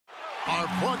Our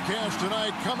broadcast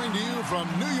tonight coming to you from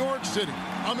New York City,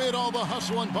 amid all the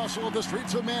hustle and bustle of the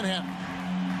streets of Manhattan.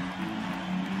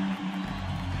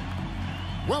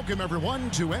 Welcome,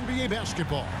 everyone, to NBA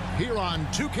basketball here on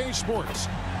 2K Sports.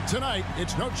 Tonight,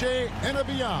 it's Noche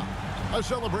NBA, a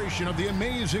celebration of the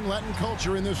amazing Latin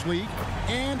culture in this league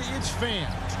and its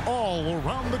fans all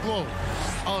around the globe.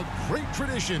 A great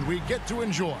tradition we get to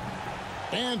enjoy.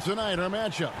 And tonight, our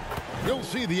matchup, you'll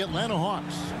see the Atlanta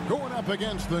Hawks going up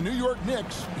against the New York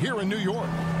Knicks here in New York.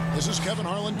 This is Kevin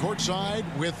Harlan courtside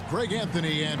with Greg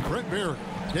Anthony and Brent Barry.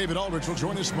 David Aldridge will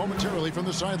join us momentarily from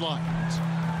the sidelines.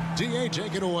 D.A.,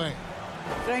 take it away.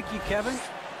 Thank you, Kevin.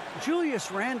 Julius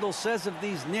Randle says of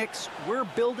these Knicks, we're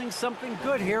building something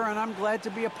good here, and I'm glad to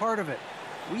be a part of it.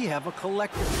 We have a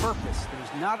collective purpose.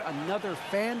 There's not another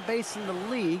fan base in the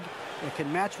league that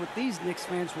can match what these Knicks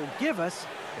fans will give us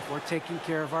if we're taking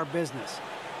care of our business.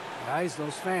 Guys,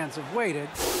 those fans have waited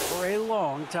for a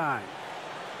long time.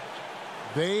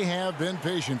 They have been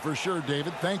patient for sure,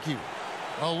 David. Thank you.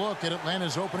 A look at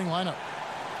Atlanta's opening lineup.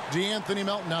 DeAnthony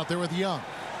Melton out there with Young.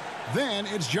 Then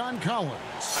it's John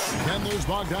Collins. Then there's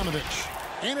Bogdanovich.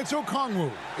 And it's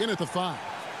Okongwu in at the 5.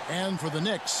 And for the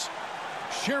Knicks,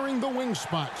 sharing the wing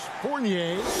spots,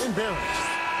 Fournier and Barrett.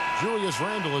 Julius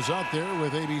Randle is out there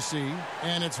with ABC.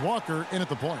 And it's Walker in at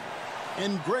the point.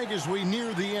 And Greg, as we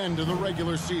near the end of the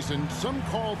regular season, some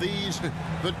call these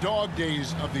the dog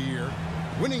days of the year.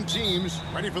 Winning teams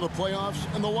ready for the playoffs,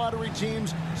 and the lottery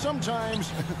teams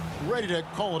sometimes ready to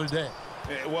call it a day.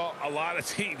 Well, a lot of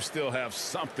teams still have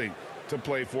something to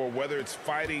play for, whether it's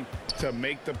fighting to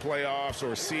make the playoffs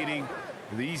or seeding.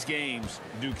 These games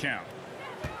do count.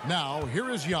 Now, here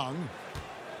is Young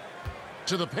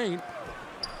to the paint.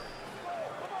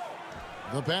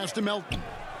 The pass to Melton.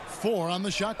 4 on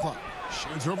the shot clock.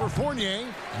 Shoots over Fournier.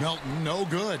 Melton, no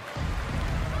good.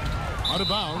 Out of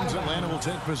bounds, Atlanta will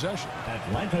take possession.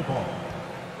 Atlanta ball.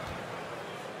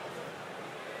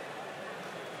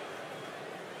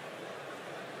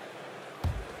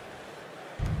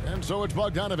 And so it's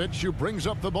Bogdanovich who brings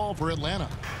up the ball for Atlanta.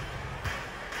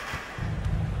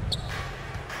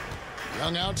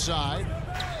 Young outside.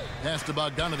 Pass to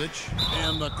Bogdanovich.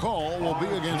 And the call will be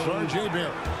against R.J.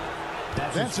 Barrett.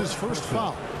 That's his first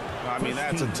foul. I mean,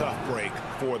 that's a tough break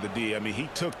for the D. I mean, he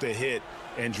took the hit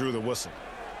and drew the whistle.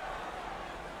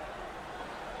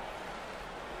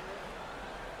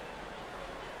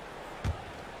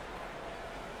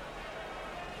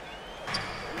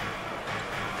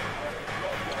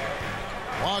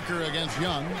 Walker against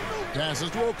Young. Passes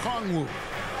to Okongwu.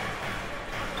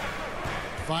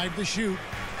 5 to shoot.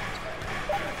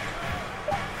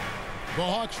 The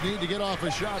Hawks need to get off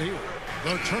a shot here.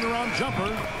 The turnaround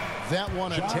jumper. That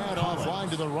one a tad offline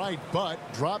to the right, but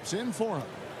drops in for him.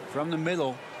 From the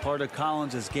middle, part of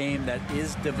Collins' game that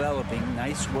is developing.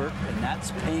 Nice work, and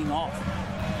that's paying off.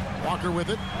 Walker with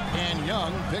it, and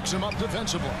Young picks him up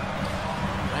defensively.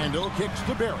 Randle kicks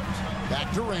to Barrett.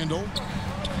 Back to Randle.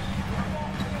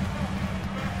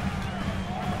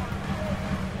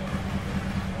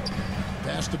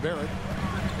 Pass to Barrett.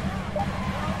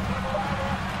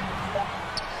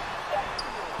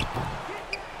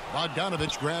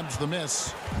 Bogdanovich grabs the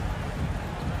miss.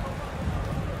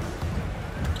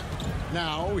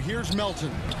 Now here's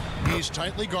Melton. He's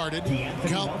tightly guarded.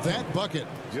 Count that bucket.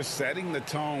 Just setting the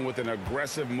tone with an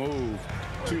aggressive move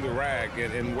to the rack.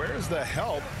 And where's the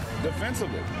help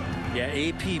defensively? Yeah,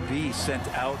 APB sent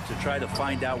out to try to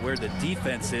find out where the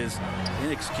defense is.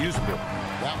 Inexcusable.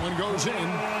 That one goes in.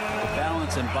 The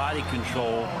balance and body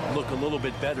control look a little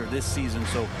bit better this season,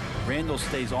 so Randle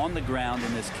stays on the ground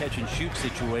in this catch-and-shoot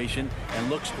situation and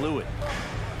looks fluid.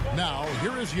 Now,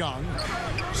 here is Young.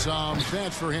 Some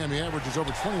stats for him. He averages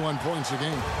over 21 points a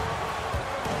game.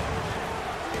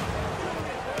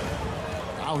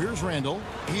 Now, here's Randle.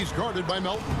 He's guarded by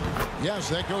Melton. Yes,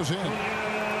 that goes in.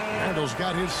 Randle's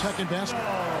got his second basket.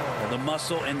 Well, the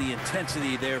muscle and the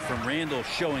intensity there from Randle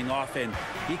showing off, and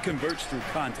he converts through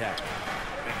contact.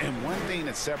 And one thing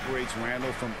that separates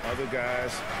Randle from other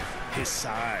guys, his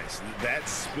size. That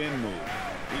spin move.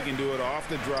 He can do it off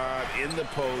the drive, in the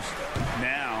post,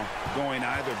 now going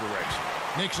either direction.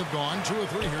 Knicks have gone 2 of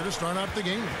 3 here to start out the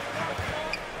game.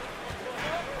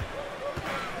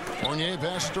 Fournier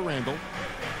passes to Randle.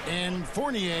 And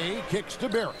Fournier kicks to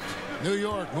Barrett. New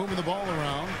York moving the ball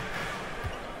around.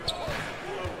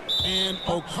 And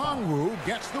Okongwu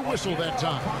gets the whistle that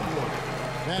time.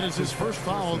 That is his first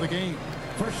foul of the game.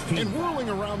 And whirling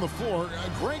around the floor,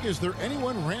 Greg, is there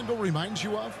anyone Randall reminds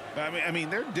you of? I mean,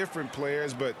 they're different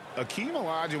players, but Akeem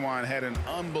Olajuwon had an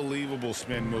unbelievable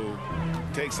spin move.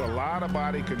 Takes a lot of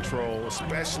body control,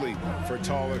 especially for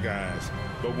taller guys.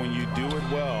 But when you do it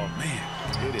well,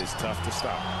 man, it is tough to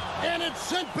stop. And it's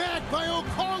sent back by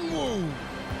Okongwu.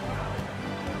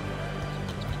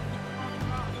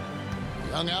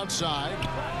 Young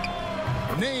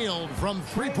outside. Nailed from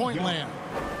three-point land.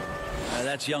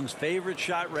 That's Young's favorite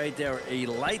shot right there. A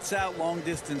lights-out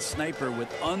long-distance sniper with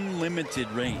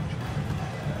unlimited range.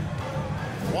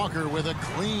 Walker with a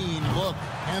clean look,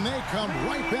 and they come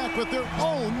right back with their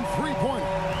own three-pointer.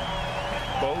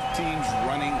 Both teams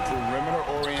running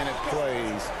perimeter-oriented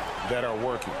plays that are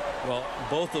working. Well,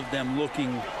 both of them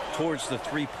looking towards the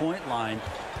three-point line,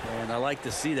 and I like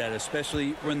to see that,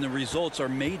 especially when the results are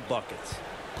made buckets.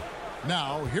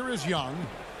 Now, here is Young.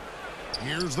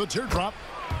 Here's the teardrop,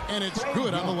 and it's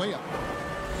good on the layup.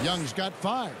 Young's got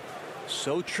 5.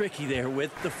 So tricky there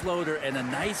with the floater, and a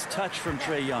nice touch from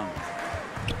Trae Young.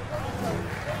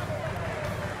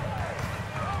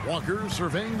 Walker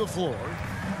surveying the floor,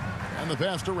 and the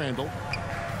pass to Randall.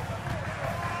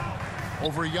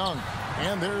 Over Young,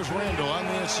 and there's Randall on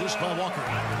the assist by Walker.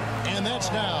 And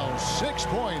that's now 6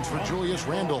 points for Julius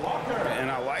Randall.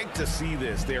 And I like to see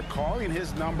this. They're calling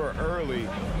his number early,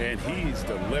 and he's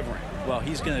delivering. Well,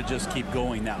 he's going to just keep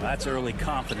going now. That's early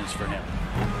confidence for him.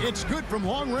 It's good from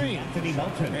long range.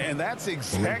 And that's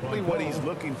exactly what he's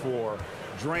looking for,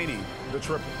 draining the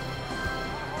triple.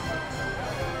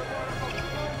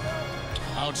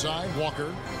 Outside,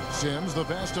 Walker. Sims, the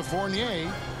pass to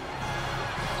Fournier.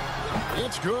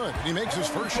 It's good. He makes his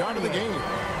first shot of the game.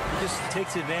 He just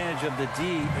takes advantage of the D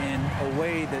in a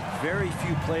way that very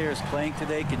few players playing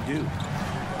today can do.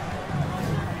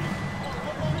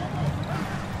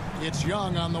 It's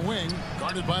Young on the wing,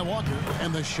 guarded by Walker,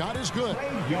 and the shot is good.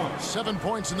 7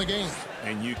 points in the game.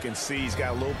 And you can see he's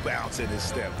got a little bounce in his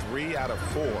step. 3 out of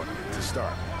 4 to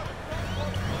start.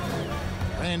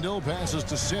 Randall passes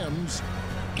to Sims.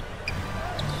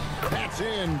 That's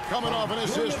in, coming off an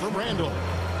assist from Randall.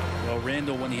 Well,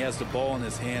 Randall, when he has the ball in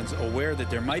his hands, aware that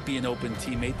there might be an open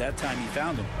teammate, that time he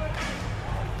found him.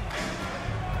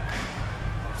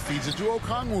 Feeds it to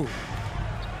Okongwu.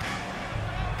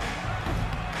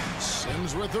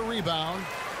 Sims with the rebound.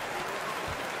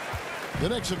 The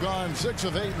Knicks have gone 6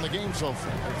 of 8 in the game so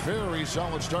far. A very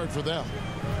solid start for them.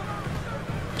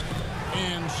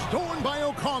 And stolen by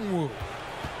Okongwu.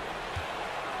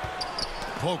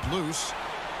 Poked loose.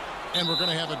 And we're going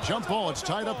to have a jump ball. It's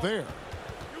tied up there.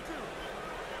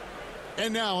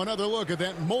 And now another look at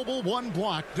that mobile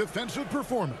one-block defensive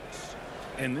performance.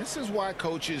 And this is why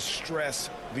coaches stress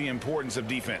the importance of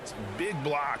defense. Big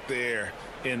block there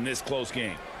in this close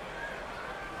game.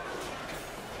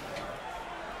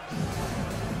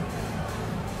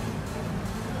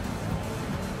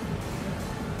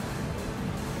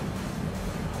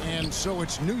 And so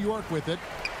it's New York with it.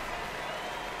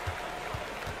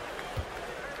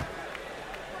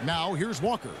 Now here's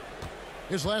Walker.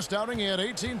 His last outing, he had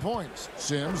 18 points.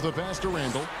 Sims, the pass to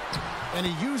Randall. And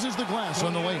he uses the glass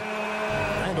on the way.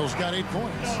 Randall's got 8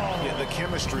 points. Yeah, the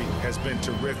chemistry has been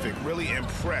terrific. Really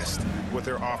impressed with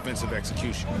their offensive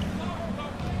execution.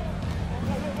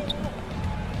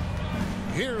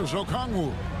 Here's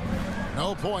Okongwu.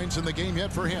 No points in the game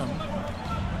yet for him.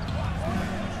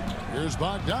 Here's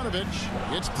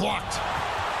Bogdanovich. It's blocked.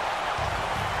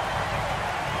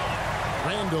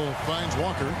 Randall finds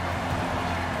Walker.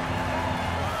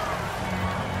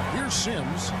 Here's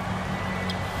Sims.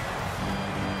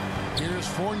 Here's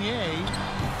Fournier.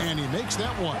 And he makes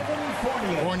that one.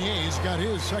 Fournier's got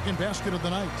his second basket of the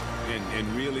night. And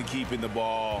really keeping the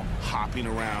ball hopping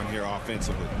around here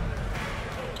offensively.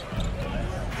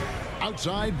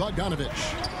 Outside, Bogdanovich.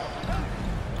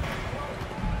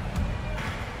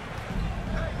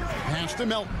 Pass to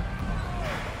Melton.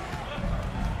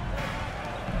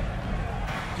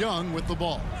 Young with the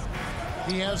ball.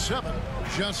 He has 7,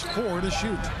 just 4 to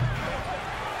shoot.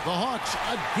 The Hawks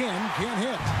again can't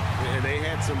hit. And they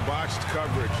had some botched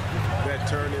coverage that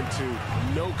turned into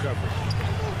no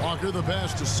coverage. Walker the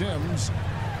pass to Sims.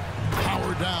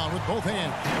 Power down with both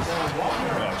hands.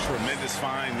 A tremendous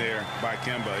find there by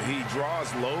Kemba. He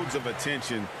draws loads of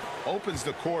attention, opens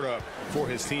the court up for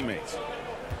his teammates.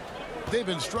 They've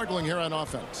been struggling here on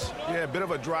offense. Yeah, a bit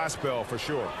of a dry spell for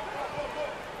sure.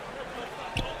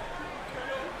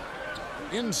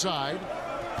 Inside.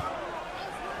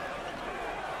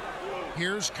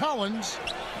 Here's Collins.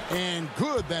 And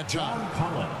good that time.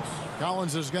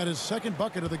 Collins has got his second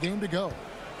bucket of the game to go.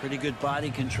 Pretty good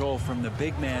body control from the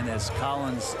big man as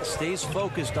Collins stays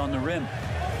focused on the rim.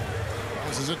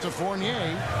 Passes it to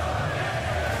Fournier.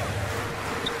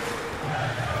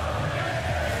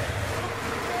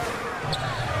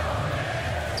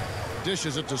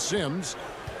 Dishes it to Sims.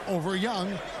 Over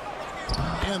Young.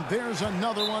 And there's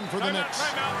another one for the Knicks.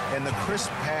 And the crisp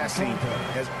passing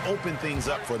has opened things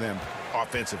up for them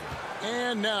offensively.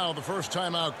 And now the first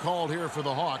timeout called here for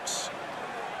the Hawks.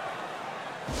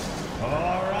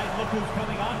 All right, look who's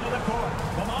coming onto the court.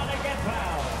 Come on and get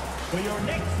fouled for your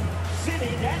Knicks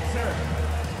City Dancer.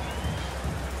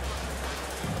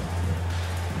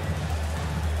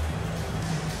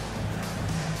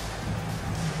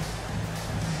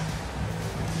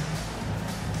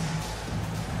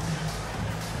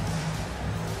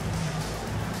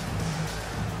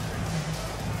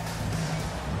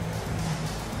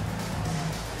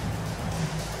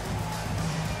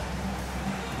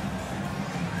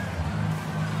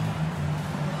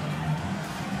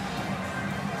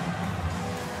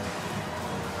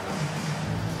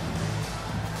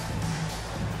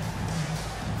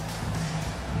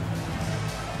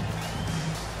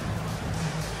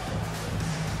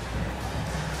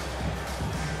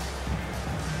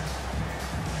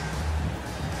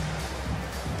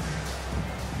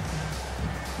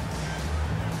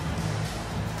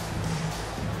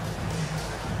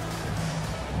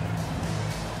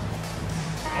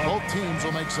 Both teams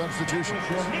will make substitutions.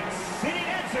 Your Knicks City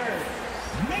Dancers,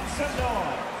 make some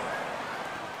noise.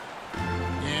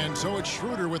 And so it's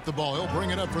Schroeder with the ball. He'll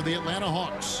bring it up for the Atlanta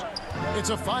Hawks. It's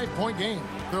a 5-point game.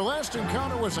 Their last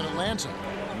encounter was in Atlanta.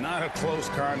 Not a close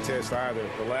contest either.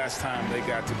 The last time they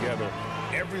got together,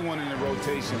 everyone in the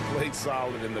rotation played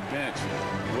solid, and the bench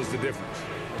was the difference.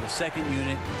 The second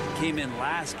unit came in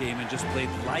last game and just played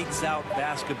lights-out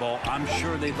basketball. I'm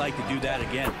sure they'd like to do that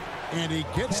again. And he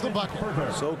gets the bucket.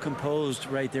 So composed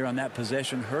right there on that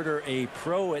possession. Herter, a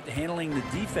pro at handling the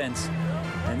defense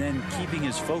and then keeping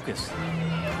his focus.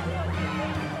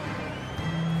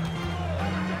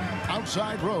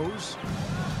 Outside Rose.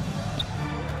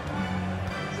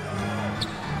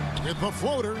 With the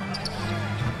floater.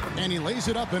 And he lays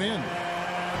it up and in.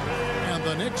 And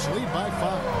the Knicks lead by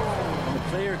 5. When the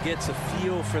player gets a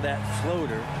feel for that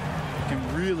floater, it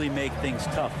can really make things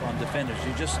tough on defenders.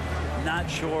 You're just not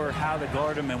sure how to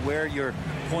guard them and where your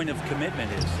point of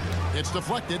commitment is. It's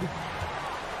deflected.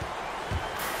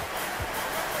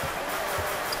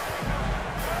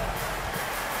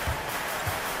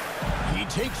 He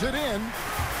takes it in.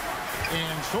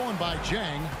 And stolen by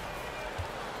Jang.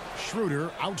 Schroeder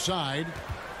outside.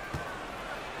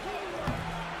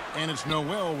 And it's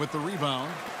Noel with the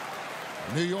rebound.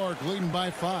 New York leading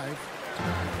by 5.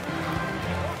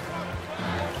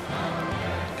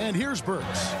 And here's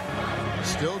Burks.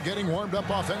 Still getting warmed up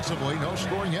offensively. No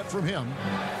scoring yet from him.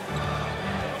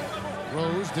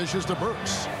 Rose dishes to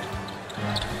Burks.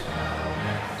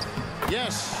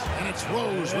 Yes, and it's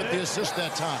Rose with the assist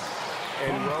that time.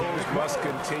 And Rose must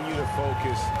continue to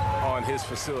focus on his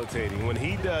facilitating. When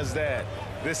he does that,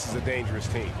 this is a dangerous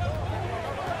team.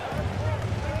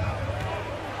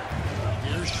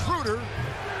 Here's Schroeder.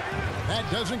 That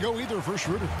doesn't go either for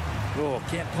Schroeder. Oh,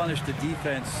 can't punish the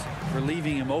defense for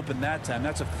leaving him open that time.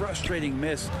 That's a frustrating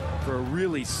miss for a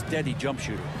really steady jump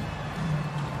shooter.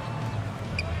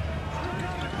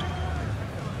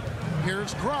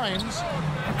 Here's Grimes.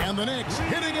 And the Knicks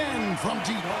hit again from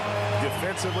deep.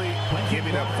 Defensively,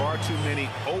 giving up far too many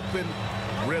open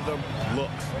rhythm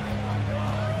looks.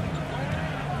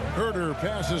 Herter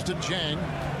passes to Jang.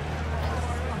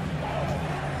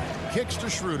 Kicks to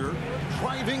Schroeder.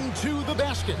 Driving to the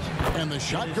basket. And the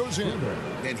shot goes in.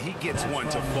 And he gets one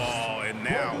to fall, and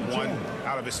now one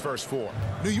out of his first 4.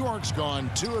 New York's gone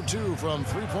 2 of 2 from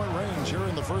three-point range here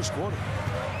in the first quarter.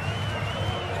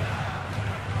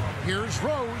 Here's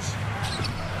Rose.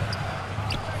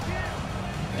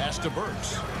 Pass to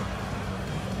Burks.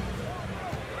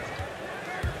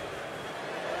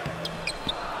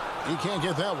 He can't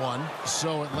get that one,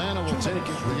 so Atlanta will take it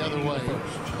the other way.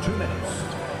 2 minutes.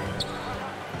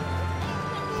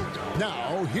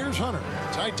 Now, here's Hunter.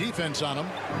 Tight defense on him.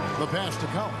 The pass to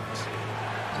Collins.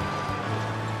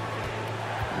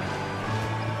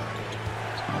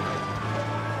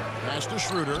 Pass to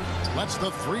Schroeder. Lets the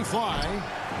 3 fly.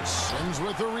 Sims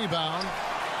with the rebound.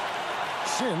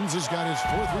 Sims has got his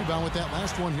 4th rebound with that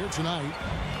last one here tonight.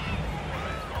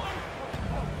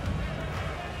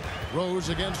 Rose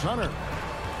against Hunter.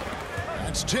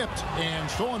 That's tipped and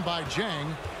stolen by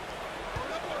Jang.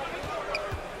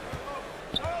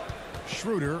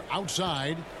 Schroeder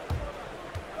outside.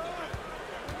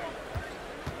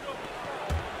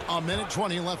 A minute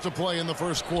 20 left to play in the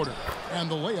first quarter. And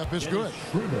the layup is good.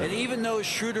 And even though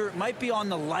Schroeder might be on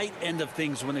the light end of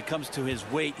things when it comes to his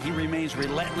weight, he remains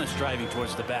relentless driving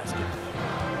towards the basket.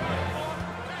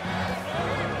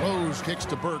 Rose kicks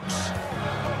to Burks.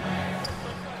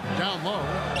 Down low.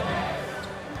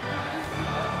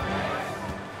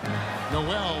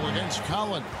 Noel against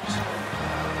Collins.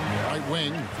 Right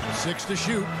wing, 6 to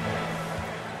shoot.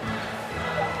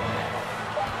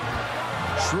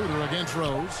 Schroeder against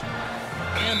Rose.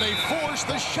 And they force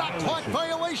the shot clock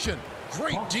violation.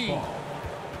 Great D.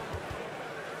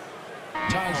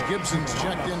 Taj Gibson's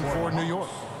checked in for New York.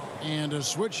 And a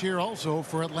switch here also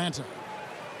for Atlanta.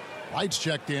 Lights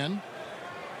checked in.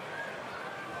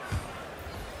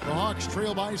 The Hawks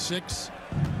trail by 6.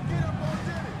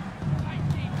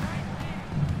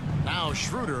 Now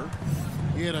Schroeder.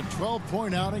 He had a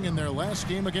 12-point outing in their last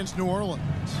game against New Orleans.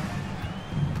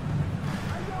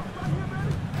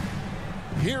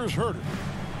 Here's Herter.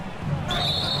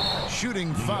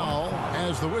 Shooting foul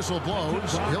as the whistle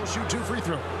blows. He'll shoot 2 free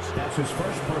throws. That's his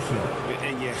first personal.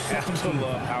 And you have to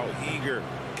love how eager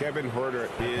Kevin Herter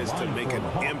is to make an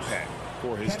impact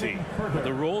for his team.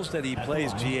 The roles that he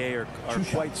plays, GA, are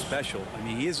quite special. I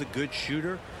mean, he is a good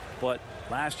shooter, but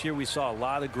last year we saw a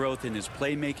lot of growth in his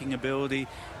playmaking ability.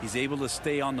 He's able to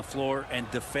stay on the floor and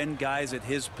defend guys at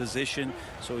his position.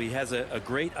 So he has a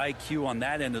great IQ on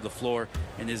that end of the floor,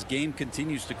 and his game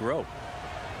continues to grow.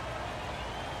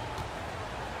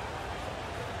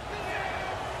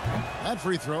 That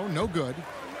free throw, no good.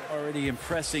 Already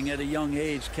impressing at a young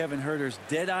age, Kevin Herter's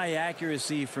dead-eye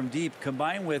accuracy from deep,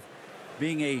 combined with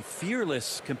being a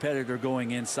fearless competitor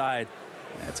going inside.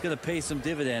 That's going to pay some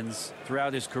dividends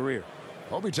throughout his career.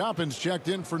 Obi Toppin's checked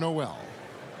in for Noel.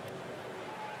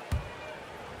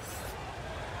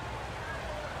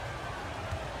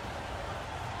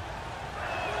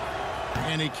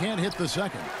 And he can't hit the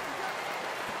second.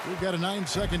 We've got a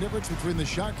 9-second difference between the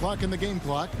shot clock and the game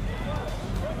clock.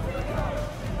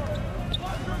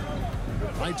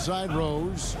 Right side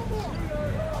Rose.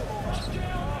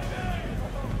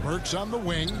 Burks on the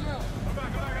wing.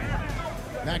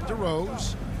 Back to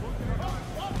Rose.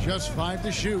 Just 5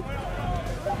 to shoot.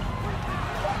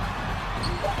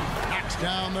 Knocks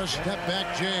down the step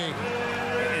back J.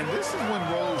 And this is when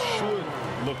Rose should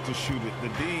look to shoot it. The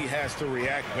D has to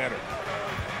react better.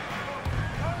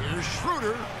 Here's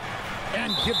Schroeder.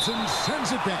 And Gibson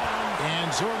sends it back.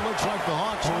 And so it looks like the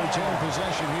Hawks will retain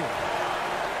possession here.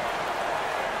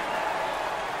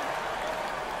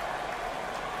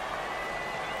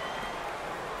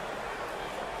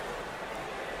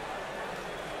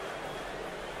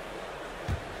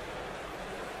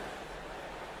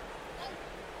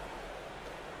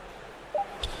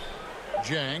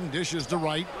 Jang dishes to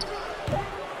right.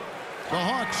 The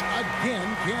Hawks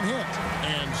again can't hit.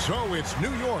 And so it's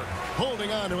New York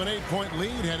holding on to an 8-point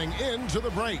lead heading into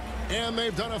the break. And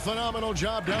they've done a phenomenal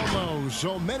job down low.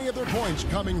 So many of their points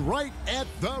coming right at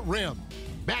the rim.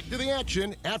 Back to the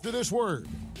action after this word.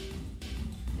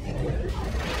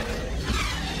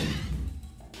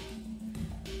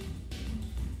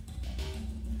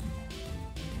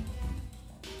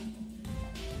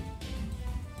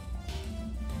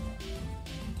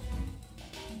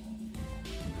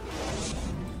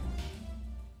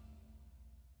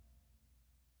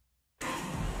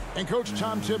 And Coach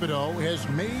Tom Thibodeau has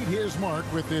made his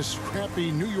mark with this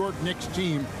scrappy New York Knicks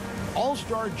team.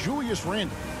 All-star Julius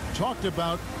Randle talked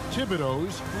about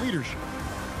Thibodeau's leadership.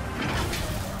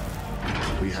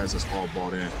 He has us all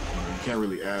bought in. You can't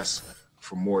really ask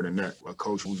for more than that. A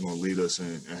coach who's going to lead us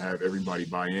and have everybody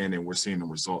buy in, and we're seeing the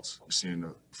results. We're seeing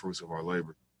the fruits of our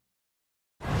labor.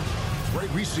 Right,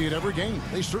 we see it every game.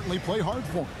 They certainly play hard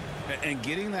for him. And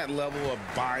getting that level of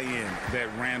buy-in that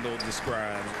Randall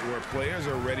described, where players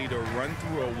are ready to run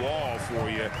through a wall for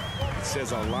you, it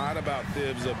says a lot about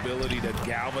Thibs' ability to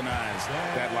galvanize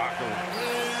that locker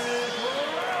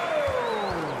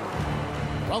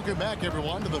room. Welcome back,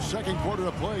 everyone, to the second quarter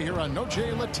of play here on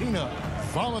Noche Latina.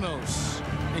 Vámonos.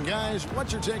 And, guys,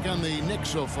 what's your take on the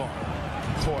Knicks so far?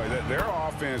 Boy, their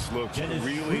offense looks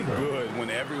really good when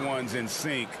everyone's in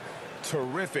sync.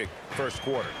 Terrific first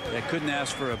quarter. I couldn't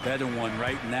ask for a better one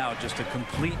right now. Just a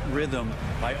complete rhythm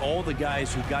by all the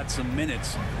guys who got some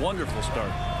minutes. Wonderful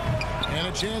start. And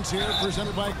a chance here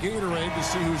presented by Gatorade to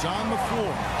see who's on the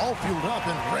floor. All fueled up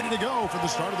and ready to go for the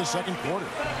start of the second quarter.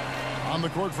 On the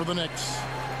court for the Knicks,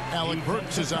 Alec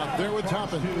Burks is out there with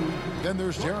Toppin. Then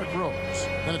there's Derrick Rose.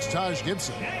 Then it's Taj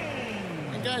Gibson.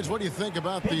 Guys, what do you think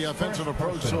about the offensive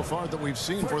approach so far that we've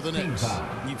seen for the Knicks?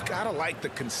 You've got to like the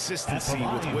consistency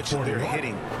with which they're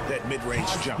hitting that mid-range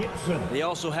jump. They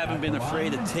also haven't been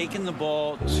afraid of taking the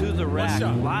ball to the rack.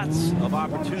 Lots of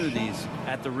opportunities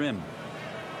at the rim.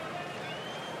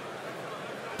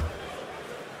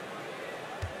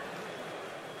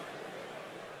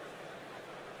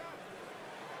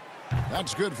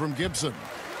 That's good from Gibson.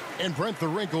 And Brent, the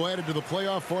wrinkle added to the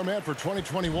playoff format for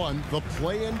 2021, the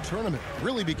play-in tournament,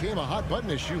 really became a hot-button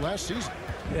issue last season.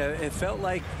 Yeah, it felt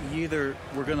like you either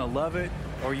were going to love it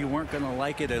or you weren't going to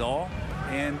like it at all.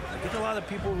 And I think a lot of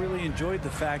people really enjoyed the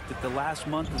fact that the last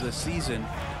month of the season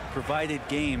provided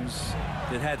games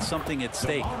that had something at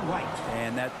stake.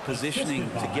 And that positioning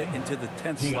to get into the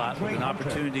 10th slot with an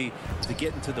opportunity to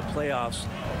get into the playoffs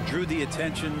drew the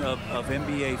attention of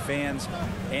NBA fans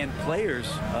and players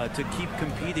to keep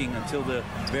competing until the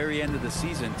very end of the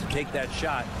season to take that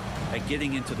shot at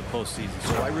getting into the postseason.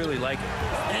 So I really like it.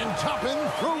 And Toppin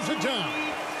throws it down.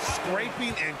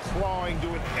 Scraping and clawing,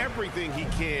 doing everything he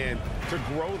can to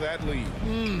grow that lead.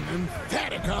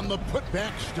 Emphatic on the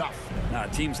putback stuff. Now,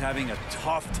 team's having a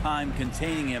tough time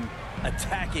containing him,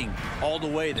 attacking all the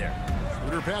way there.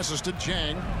 Schroeder passes to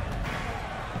Chang.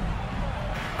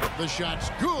 The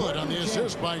shot's good on the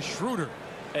assist by Schroeder.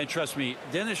 And trust me,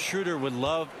 Dennis Schroeder would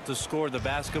love to score the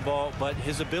basketball, but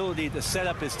his ability to set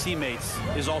up his teammates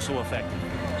is also effective.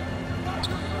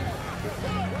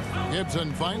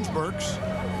 Gibson finds Burks.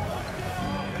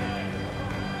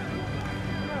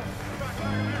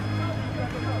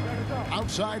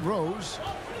 Outside Rose.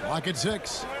 Lock at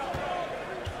 6.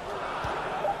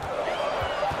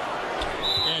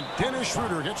 And Dennis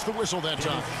Schroeder gets the whistle that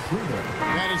time.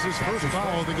 That is his first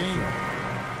foul of the game.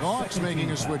 The Hawks making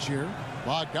a switch here.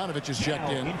 Bogdanovich is checked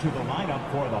in. Into the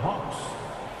lineup for the Hawks.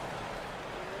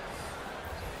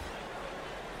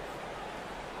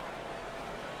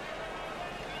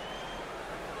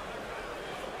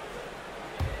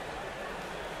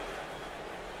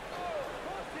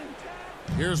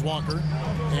 Here's Walker,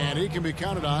 and he can be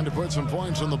counted on to put some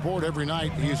points on the board every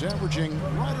night. He's averaging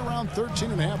right around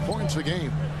 13.5 points a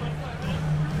game.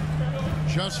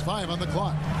 Just 5 on the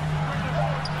clock.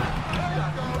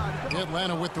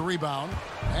 Atlanta with the rebound.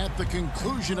 At the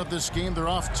conclusion of this game, they're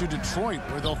off to Detroit,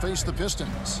 where they'll face the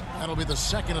Pistons. That'll be the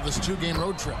second of this 2-game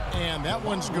road trip, and that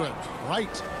one's good.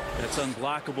 Right. That's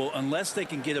unblockable unless they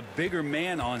can get a bigger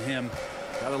man on him.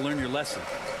 Got to learn your lesson.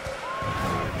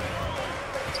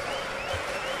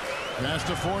 Pass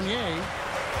to Fournier.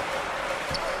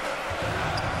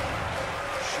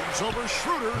 Shoots over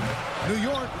Schroeder. New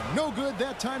York, no good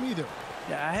that time either.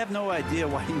 Yeah, I have no idea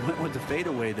why he went with the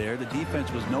fadeaway there. The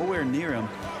defense was nowhere near him,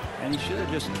 and he should have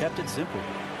just kept it simple.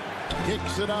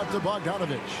 Kicks it out to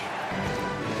Bogdanovich.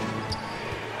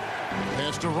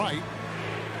 Pass to Wright.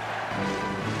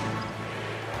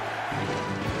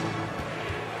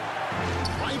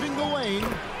 Driving the lane.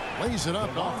 Lays it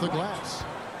up off the glass.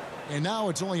 And now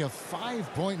it's only a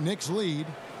 5-point Knicks lead.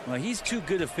 Well, he's too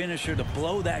good a finisher to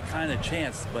blow that kind of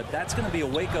chance, but that's going to be a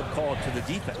wake-up call to the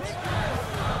defense.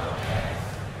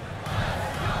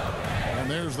 And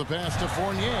there's the pass to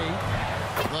Fournier.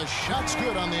 The shot's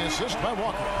good on the assist by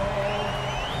Walker.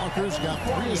 Walker's got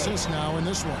 3 assists now in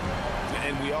this one.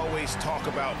 And we always talk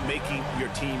about making your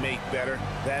teammate better.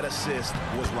 That assist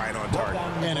was right on target.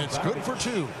 And it's good for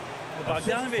 2.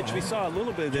 Bogdanovich, we saw a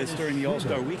little bit of this during the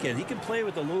All-Star weekend. He can play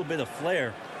with a little bit of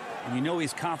flair, and you know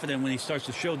he's confident when he starts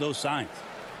to show those signs.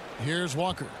 Here's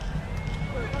Walker.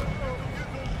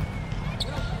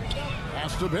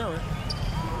 Pass to Barrett.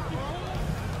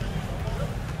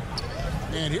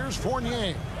 And here's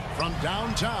Fournier from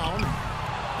downtown.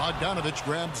 Bogdanovich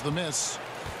grabs the miss.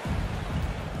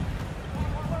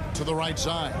 To the right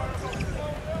side.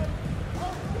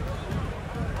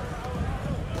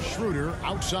 Schroeder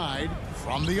outside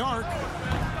from the arc.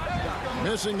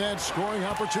 Missing that scoring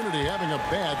opportunity, having a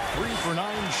bad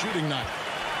 3-for-9 shooting night.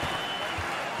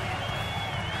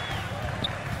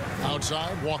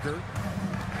 Outside Walker.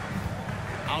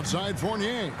 Outside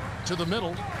Fournier to the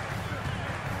middle.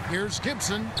 Here's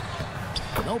Gibson.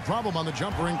 No problem on the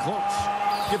jumper in close.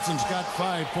 Gibson's got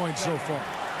 5 points so far.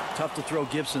 Tough to throw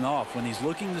Gibson off. When he's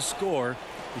looking to score,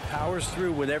 he powers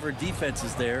through whatever defense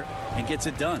is there and gets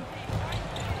it done.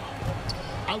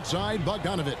 Outside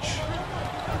Bogdanovich.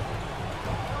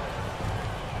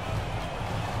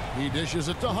 He dishes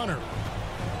it to Hunter.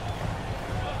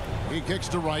 He kicks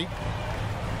to Wright.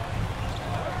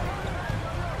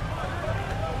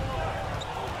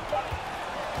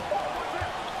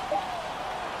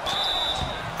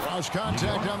 Cross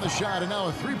contact on the shot, and now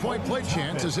a 3-point play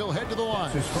chance as he'll head to the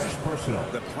line.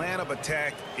 The plan of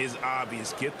attack is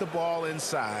obvious. Get the ball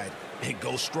inside and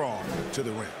go strong to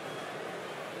the rim.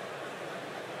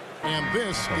 And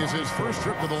this is his first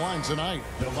trip to the line tonight.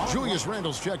 Julius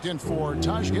Randle's checked in for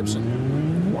Taj Gibson.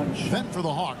 Then for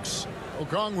the Hawks,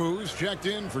 Okongwu's checked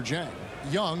in for Jang.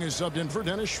 Young is subbed in for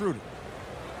Dennis Schroeder.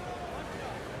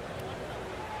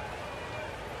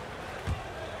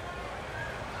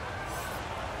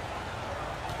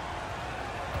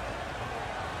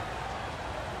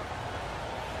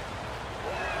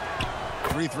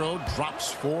 Free throw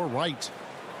drops for Wright.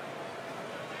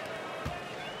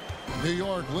 New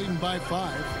York leading by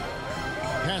 5.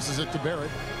 Passes it to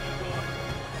Barrett.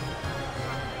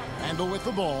 Randall with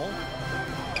the ball.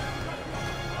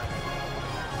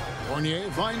 Fournier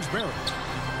finds Barrett.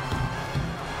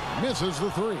 Misses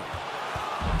the 3.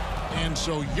 And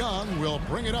so Young will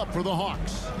bring it up for the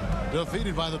Hawks.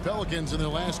 Defeated by the Pelicans in their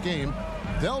last game,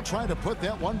 they'll try to put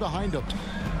that one behind them.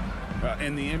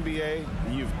 In the NBA,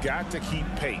 you've got to keep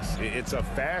pace. It's a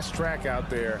fast track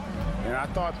out there, and I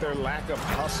thought their lack of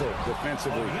hustle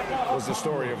defensively was the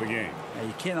story of the game. Now,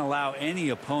 you can't allow any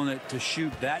opponent to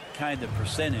shoot that kind of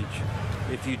percentage.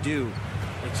 If you do,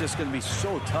 it's just going to be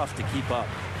so tough to keep up.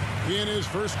 In his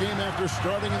first game after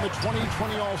starting in the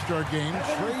 2020 All-Star game,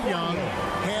 Trae Young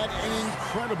had an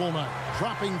incredible night,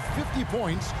 dropping 50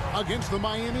 points against the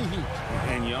Miami Heat.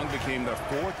 And Young became the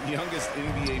 4th youngest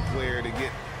NBA player to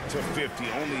get to 50.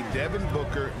 Only Devin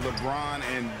Booker, LeBron,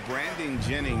 and Brandon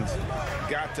Jennings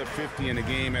got to 50 in a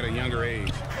game at a younger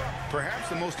age. Perhaps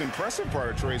the most impressive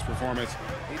part of Trae's performance,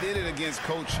 he did it against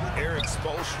Coach Eric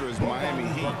Spoelstra's Miami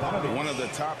Heat, one of the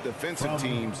top defensive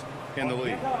teams in the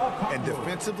league. And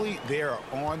defensively, they are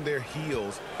on their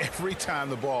heels every time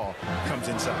the ball comes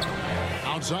inside.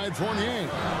 Outside Fournier.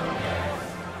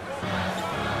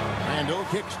 Randall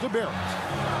kicks to Barrett.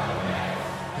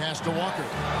 Pass to Walker.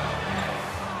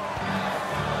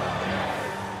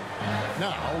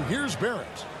 Now, here's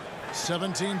Barrett.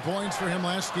 17 points for him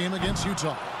last game against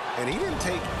Utah. And he didn't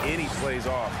take any plays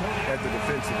off at the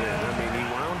defensive end. I mean,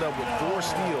 he wound up with 4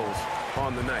 steals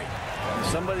on the night.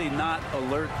 Somebody not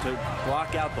alert to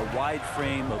block out the wide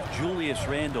frame of Julius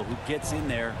Randle, who gets in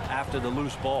there after the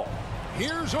loose ball.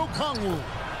 Here's Okongwu.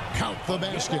 Count the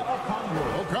basket.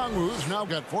 Okongwu's now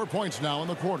got 4 points now in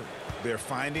the quarter. They're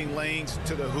finding lanes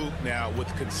to the hoop now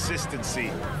with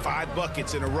consistency. 5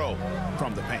 buckets in a row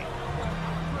from the paint.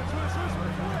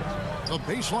 The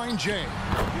baseline J.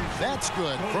 That's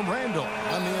good from Randall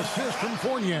on the assist from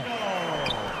Fournier.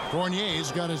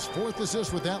 Fournier's got his 4th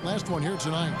assist with that last one here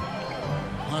tonight.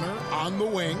 Hunter on the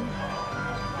wing.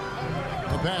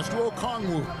 The pass to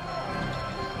Okongwu.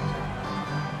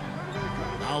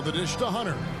 Now the dish to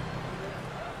Hunter.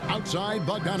 Outside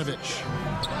Bogdanovich.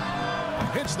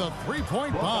 Hits the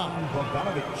 3-point bomb.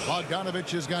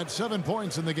 Bogdanovich has got 7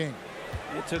 points in the game.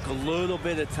 It took a little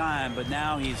bit of time, but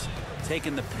now he's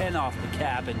taking the pen off the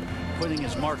cap and putting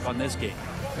his mark on this game.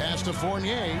 Pass to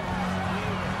Fournier.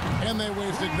 And they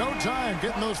wasted no time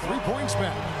getting those 3 points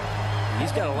back.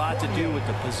 He's got a lot to do with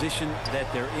the position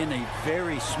that they're in. A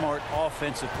very smart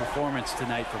offensive performance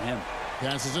tonight from him.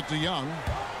 Passes it to Young.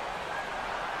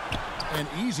 An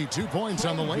easy 2 points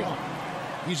on the layup.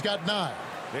 He's got 9.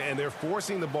 And they're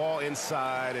forcing the ball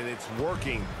inside, and it's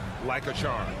working like a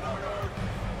charm.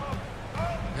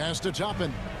 Pass to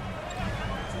Toppin.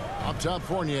 Up top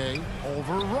Fournier.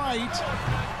 Over Wright.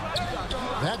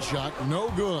 That shot no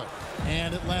good.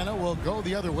 And Atlanta will go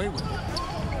the other way with it.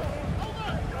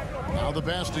 Now the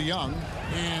pass to Young.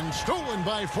 And stolen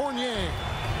by Fournier.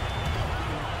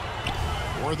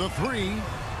 For the 3.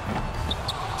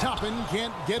 Toppin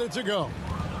can't get it to go.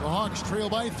 The Hawks trail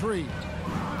by 3.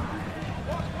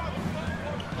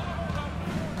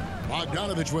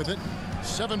 Bogdanovich with it.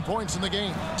 7 points in the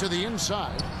game. To the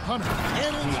inside. Hunter.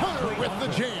 And it's Hunter with the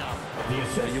jam.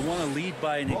 You want to lead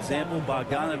by an example.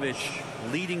 Bogdanovich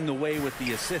leading the way with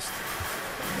the assist.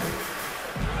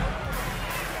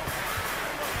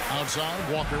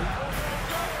 Outside, Walker.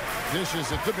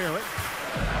 Dishes it to Barrett.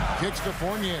 Kicks to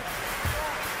Fournier.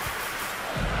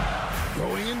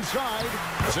 Going inside.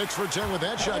 6 for 10 with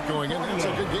that shot going in. That's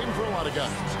a good game for a lot of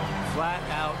guys. Flat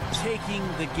out taking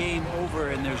the game over,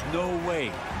 and there's no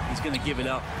way he's going to give it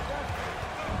up.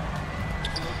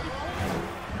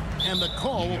 And the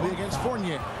call will be against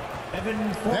Fournier.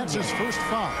 That's his first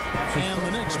foul. And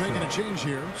the Knicks making a change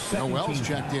here. Noel's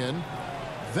checked in.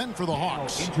 Then for the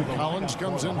Hawks, Collins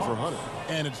comes in for Hunter.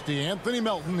 And it's DeAnthony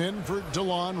Melton in for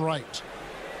DeLon Wright.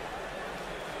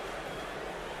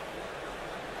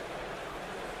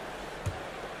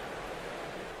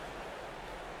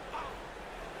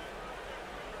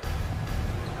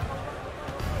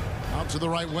 Out to the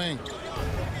right wing.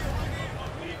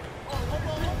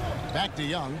 Back to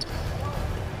Young.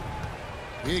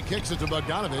 He kicks it to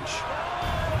Bogdanovich.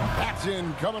 That's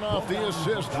in, coming off the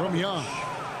assist from Young.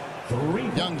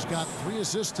 Young's got 3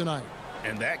 assists tonight.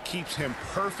 And that keeps him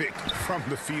perfect from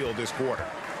the field this quarter.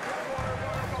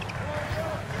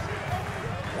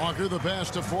 Walker the pass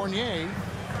to Fournier.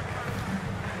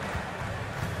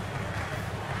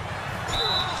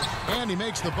 And he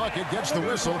makes the bucket, gets the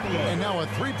whistle, and now a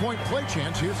three-point play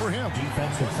chance here for him.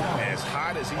 As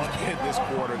hot as he's been this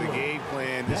quarter, the game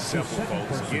plan is simple,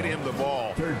 folks. Get him the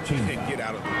ball and get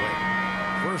out of the way.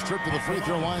 First trip to the free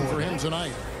throw line for him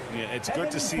tonight. Yeah, it's good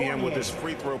to see him with his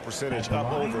free throw percentage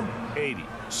up over 80.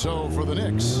 So for the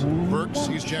Knicks, Burks,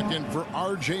 he's checked in for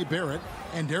R.J. Barrett,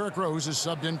 and Derrick Rose is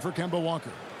subbed in for Kemba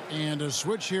Walker. And a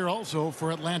switch here also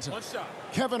for Atlanta.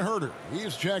 Kevin Huerter,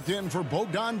 he's checked in for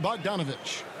Bogdan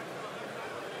Bogdanovic.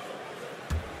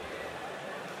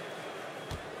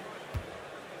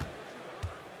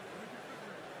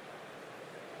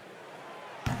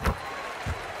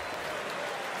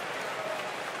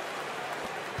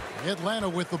 Atlanta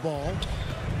with the ball.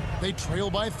 They trail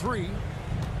by 3.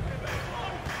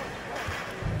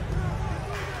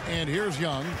 And here's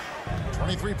Young.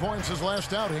 23 points his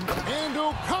last outing. And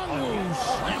Okongwu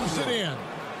slams it in.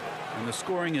 And the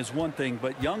scoring is one thing,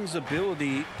 but Young's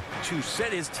ability to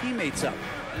set his teammates up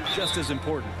is just as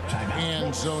important.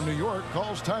 And so New York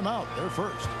calls timeout. They're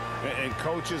first. And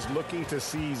coaches looking to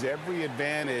seize every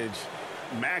advantage,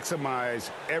 maximize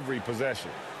every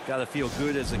possession. Got to feel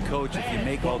good as a coach if you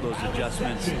make all those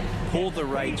adjustments, pull the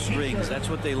right strings. That's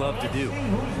what they love to do.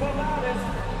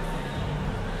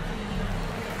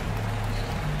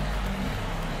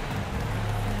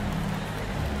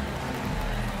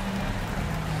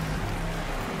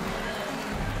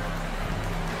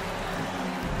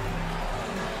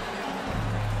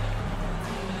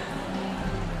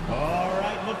 All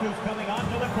right, look who's coming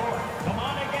onto the court. Come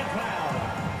on and get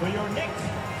fouled for your Knicks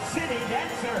City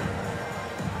Dancer.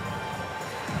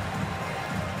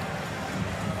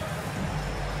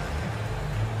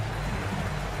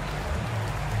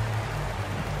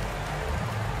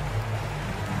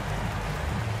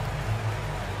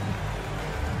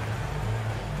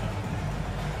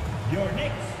 Your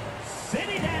Knicks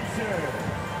City Dancer.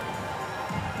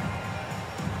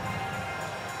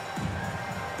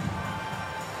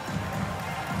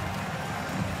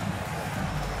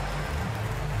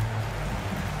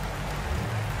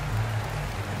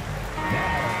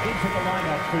 Now into the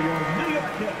lineup for your New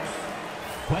York Knicks,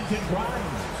 Quentin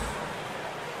Grimes.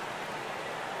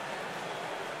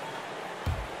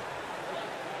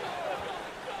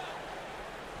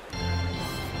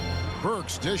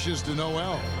 Burks dishes to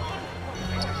Noel.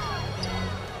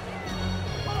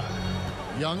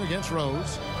 Young against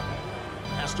Rose.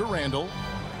 Pass to Randall.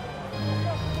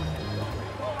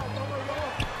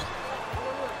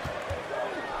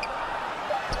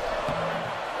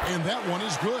 And that one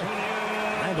is good.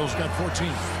 Randall's got 14.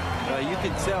 You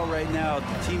can tell right now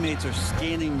the teammates are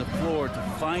scanning the floor to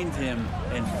find him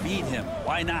and feed him.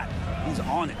 Why not? He's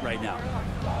on it right now.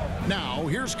 Now,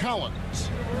 here's Collins.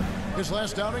 His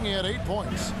last outing, he had 8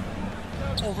 points.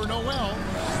 Over Noel.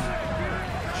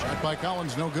 Shot by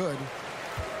Collins, no good.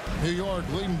 New York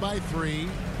leading by 3.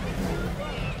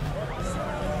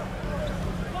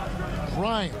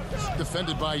 Grimes,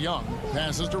 defended by Young.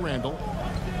 Passes to Randall.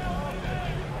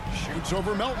 Shoots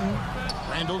over Melton.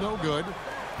 Randall, no good.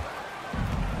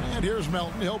 And here's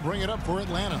Melton. He'll bring it up for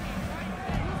Atlanta.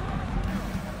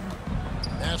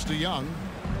 Pass to Young.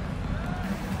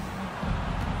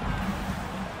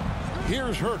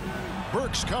 Here's Huerter.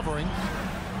 Burks covering.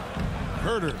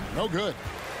 Huerter, no good.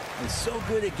 He's so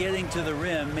good at getting to the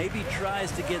rim. Maybe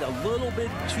tries to get a little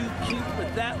bit too cute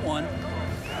with that one.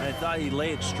 I thought he'd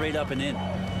lay it straight up and in.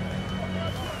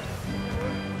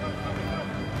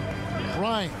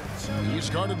 Grimes. He's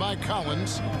guarded by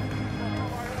Collins.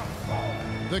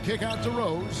 The kick out to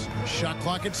Rose. Shot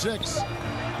clock at 6.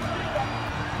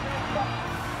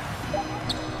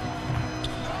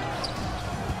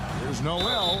 Here's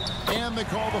Noel, and they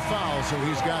call the foul, so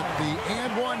he's got the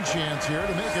and one chance here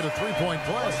to make it a 3-point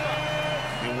play.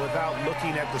 And without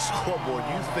looking at the scoreboard,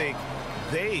 you think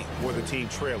they were the team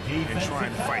trailing and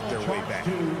trying to fight their way back.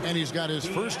 And he's got his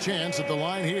first chance at the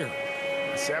line here.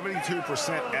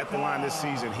 72% at the line this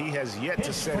season. He has yet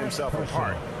to set himself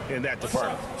apart in that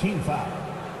department. Team foul.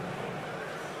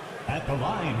 At the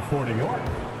line for New York,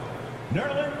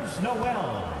 Nerlens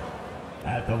Noel.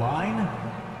 At the line.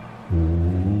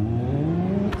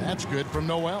 That's good from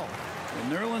Noel.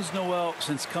 And Nerlens Noel,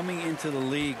 since coming into the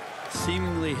league,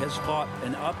 seemingly has fought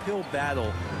an uphill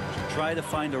battle to try to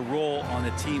find a role on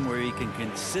a team where he can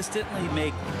consistently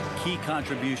make key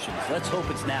contributions. Let's hope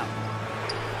it's now.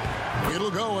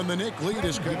 It'll go, and the Knicks lead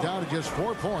is cut down to just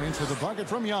 4 points with a bucket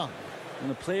from Young. When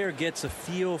the player gets a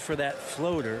feel for that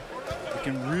floater, it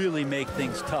can really make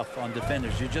things tough on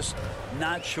defenders. You're just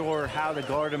not sure how to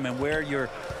guard them and where your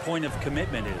point of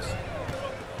commitment is.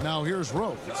 Now here's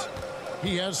Rose.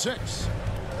 He has 6.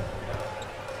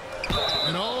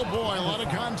 And oh boy, a lot of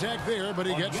contact there, but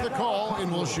he gets the call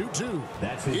and will shoot two.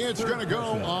 It's going to go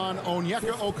on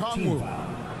Onyeka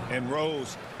Okongwu. And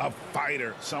Rose, a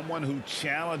fighter, someone who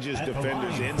challenges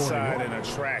defenders inside and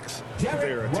attracts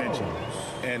their attention.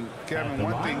 And Kevin,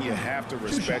 one thing you have to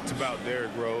respect about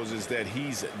Derrick Rose is that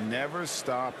he's never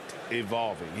stopped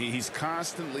evolving. He's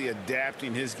constantly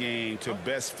adapting his game to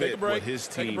best fit what his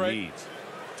team needs.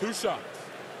 2 shots.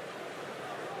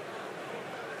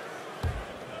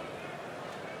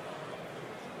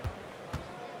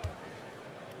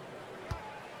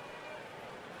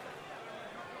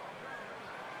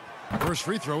 First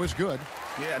free throw is good.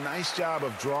 Yeah, nice job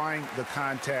of drawing the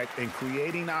contact and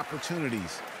creating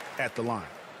opportunities at the line.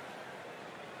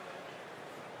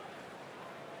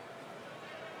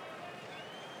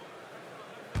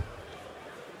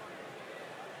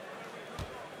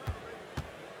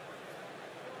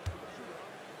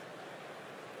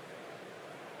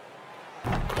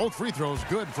 Both free throws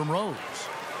good from Rose.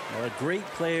 Well, a great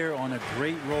player on a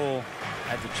great role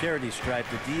at the charity stripe.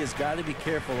 The D has got to be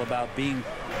careful about being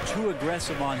too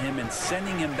aggressive on him and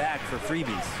sending him back for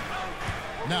freebies.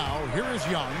 Now, here is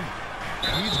Young.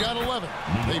 He's got 11.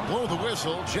 They blow the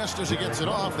whistle just as he gets it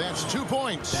off. That's 2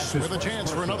 points with a chance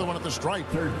for another one at the stripe.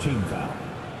 13 foul.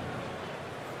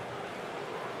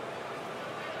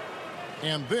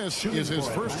 And this is his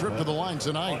first trip to the line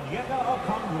tonight. Onyeka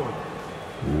Okongwu.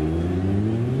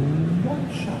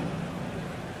 1 shot.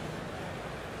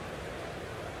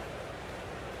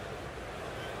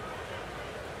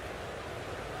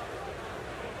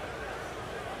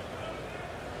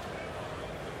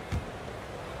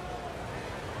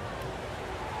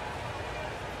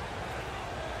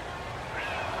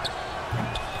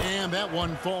 And that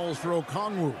one falls for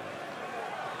Okongwu.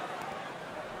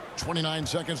 29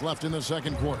 seconds left in the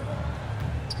second quarter.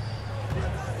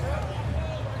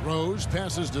 Rose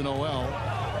passes to Noel.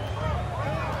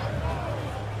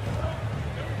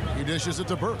 He dishes it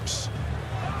to Burks.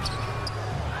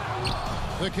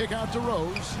 The kick out to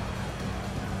Rose.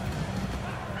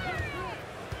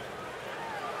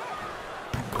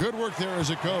 Good work there as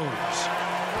it goes.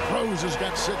 Rose has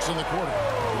got 6 in the quarter.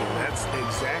 That's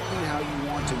exactly how you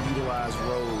want to utilize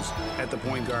Rose at the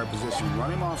point guard position.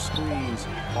 Run him off screens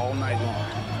all night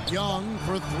long. Young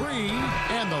for 3,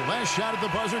 and the last shot at the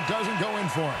buzzer doesn't go in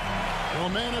for him. Well,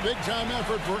 man, a big-time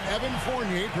effort for Evan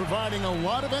Fournier, providing a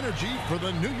lot of energy for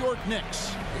the New York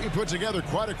Knicks. He put together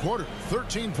quite a quarter,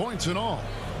 13 points in all,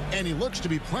 and he looks to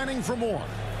be planning for more.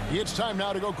 It's time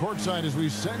now to go courtside as we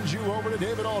send you over to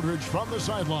David Aldridge from the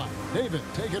sideline. David,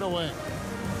 take it away.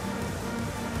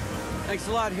 Thanks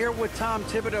a lot. Here with Tom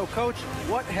Thibodeau. Coach,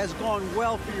 what has gone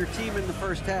well for your team in the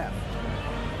first half?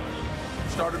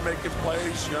 Started making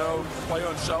plays, play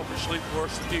unselfishly,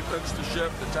 force the defense to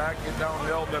shift, attack, get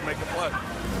downhill, then make a play.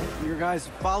 Your guys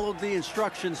followed the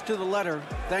instructions to the letter.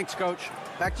 Thanks, Coach.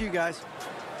 Back to you guys.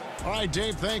 All right,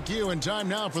 Dave, thank you. And time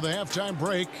now for the halftime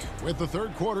break with the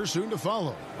third quarter soon to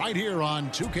follow right here on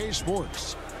 2K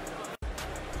Sports.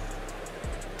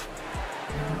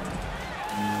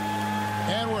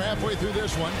 And we're halfway through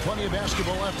this one. Plenty of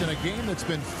basketball left in a game that's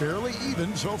been fairly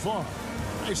even so far.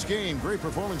 Nice game. Great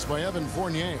performance by Evan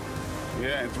Fournier.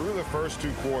 Yeah, and through the first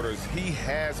 2 quarters, he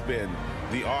has been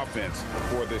the offense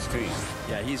for this team.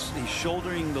 Yeah, he's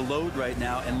shouldering the load right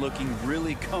now and looking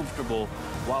really comfortable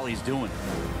while he's doing it.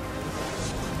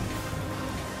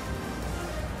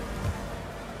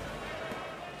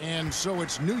 And so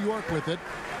it's New York with it.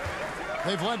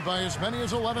 They've led by as many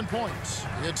as 11 points.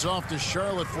 It's off to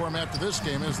Charlotte for them after this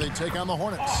game as they take on the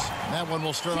Hornets. That one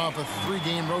will start off a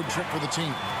 3-game road trip for the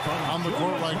team. On the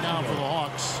court right now for the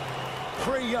Hawks.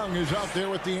 Trae Young is out there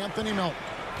with the Anthony Melton.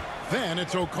 Then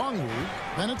it's Okongwu.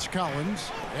 Then it's Collins.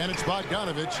 And it's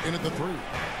Bogdanovich in at the 3.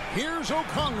 Here's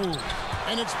Okongwu.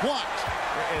 And it's blocked.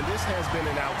 And this has been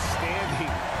an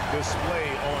outstanding display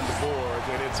on the boards,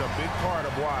 and it's a big part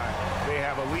of why they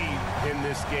have a lead in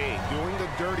this game, doing the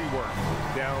dirty work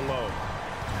down low.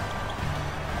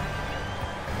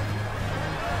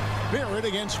 Barrett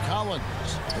against Collins.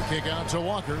 The kick out to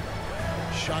Walker.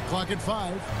 Shot clock at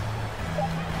 5.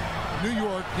 New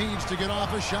York needs to get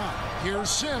off a shot. Here's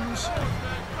Sims.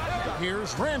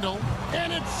 Here's Randall.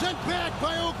 And it's sent back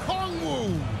by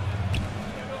Okongwu.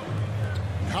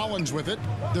 Collins with it.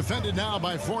 Defended now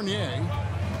by Fournier.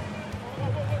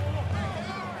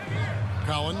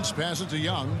 Collins passes to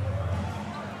Young.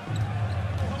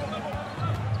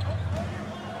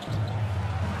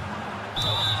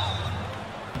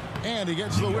 And he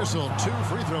gets the whistle. 2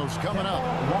 free throws coming up.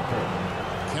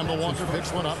 Kemba Walker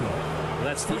picks one up. Well,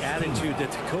 that's the attitude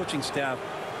that the coaching staff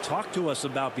talked to us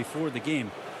about before the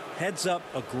game. heads-up,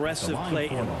 aggressive play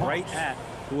and right at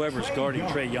whoever's guarding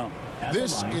Trae Young.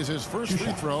 This is his first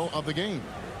free throw of the game.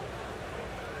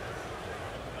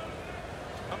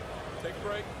 Take a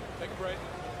break. Take a break.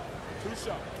 2 shots.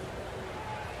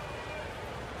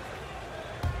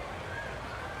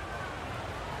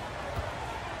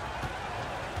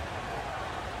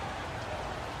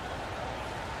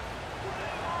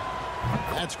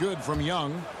 That's good from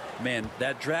Young. Man,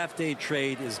 that draft day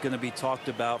trade is going to be talked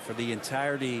about for the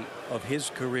entirety of his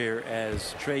career,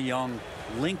 as Trae Young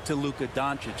linked to Luka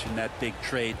Doncic in that big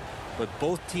trade, but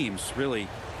both teams really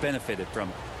benefited from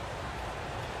it.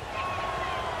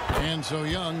 And so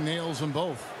Young nails them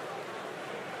both.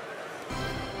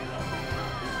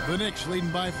 The Knicks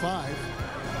leading by 5.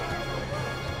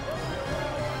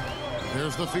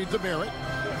 There's the feed to Barrett.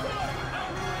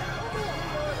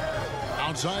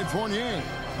 Outside Fournier.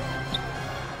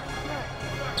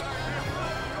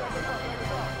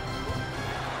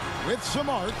 With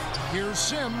Smart, here's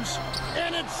Sims,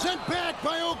 and it's sent back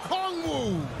by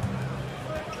Okongwu.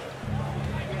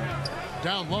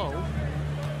 Down low.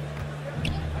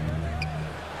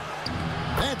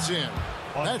 That's in.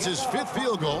 That's his 5th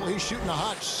field goal. He's shooting a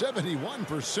hot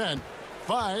 71%,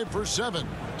 5 for 7.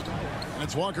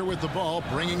 That's Walker with the ball,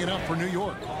 bringing it up for New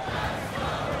York.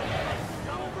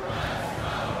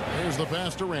 Here's the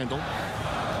pass to Randall.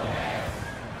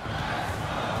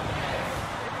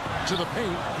 To the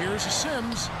paint. Here's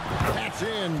Sims. That's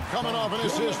in. Coming off an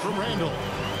assist from Randall.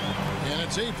 And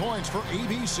it's 8 points for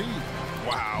ABC.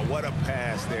 Wow, what a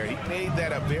pass there. He made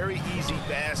that a very easy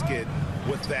basket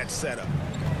with that setup.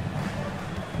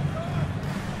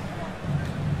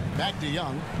 Back to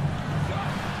Young.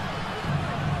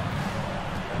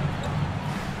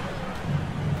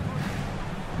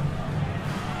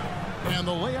 And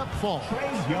the layup falls.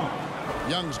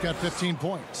 Young's got 15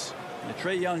 points. And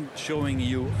Trae Young showing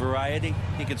you variety.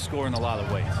 He can score in a lot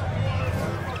of ways.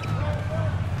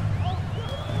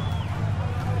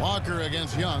 Walker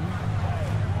against Young.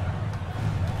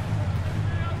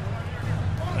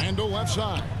 Randall left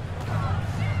side.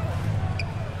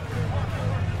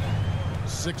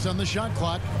 6 on the shot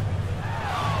clock.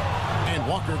 And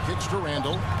Walker kicks to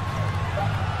Randall.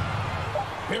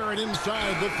 Barrett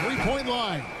inside the 3-point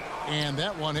line. And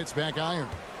that one hits back iron.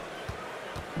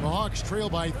 The Hawks trail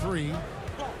by 3.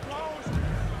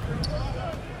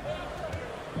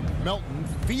 Melton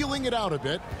feeling it out a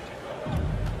bit.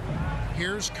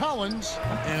 Here's Collins.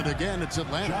 And again, it's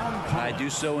Atlanta. I do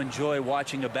so enjoy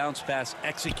watching a bounce pass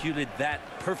executed that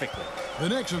perfectly. The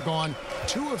Knicks have gone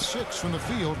 2 of 6 from the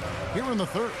field here in the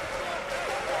 3rd.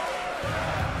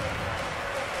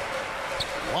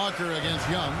 Walker against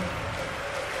Young.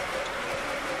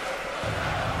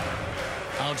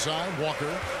 Outside,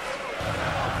 Walker.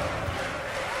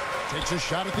 Takes a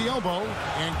shot at the elbow,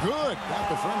 and good. Got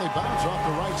the friendly bounce off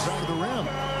the right side of the rim.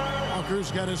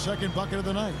 Walker's got his 2nd bucket of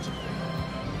the night.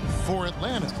 For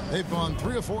Atlanta, they've gone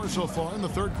 3 of 4 so far in the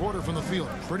 3rd quarter from the field.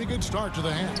 Pretty good start to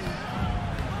the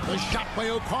half. The shot by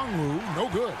Okongwu, no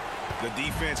good. The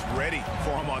defense ready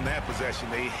for him on that possession.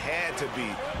 They had to be,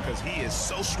 because he is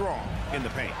so strong in the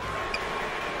paint.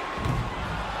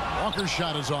 Walker's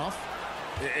shot is off.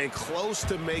 And close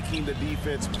to making the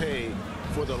defense pay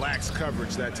for the lax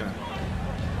coverage that time.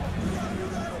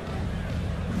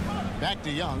 Back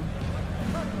to Young.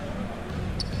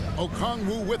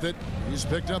 Okongwu with it. He's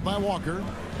picked up by Walker.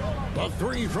 The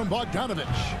 3 from Bogdanovich.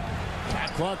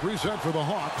 Shot clock reset for the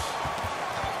Hawks.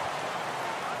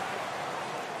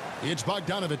 It's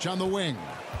Bogdanovich on the wing.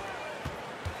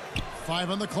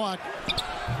 5 on the clock.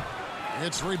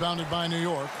 It's rebounded by New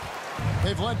York.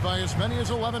 They've led by as many as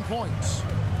 11 points.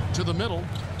 To the middle.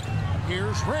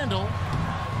 Here's Randall.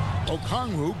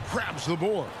 Okongwu grabs the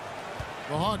board.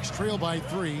 The Hawks trail by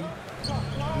 3.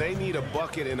 They need a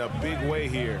bucket in a big way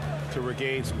here to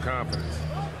regain some confidence.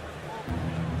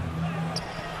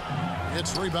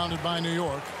 It's rebounded by New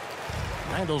York.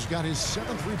 Randall's got his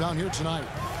 7th rebound here tonight.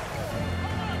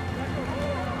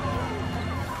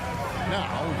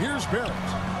 Now, here's Barrett.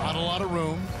 Not a lot of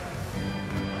room.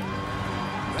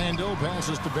 Randall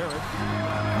passes to Barrett.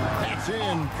 That's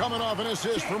in. Coming off an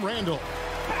assist from Randall.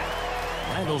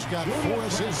 Randall's got 4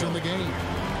 assists in the game.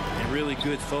 And really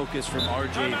good focus from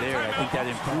RJ there. I think that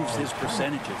improves his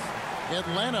percentages.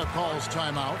 Atlanta calls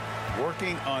timeout.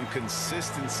 Working on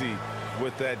consistency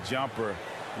with that jumper.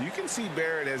 You can see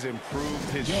Barrett has improved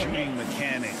his shooting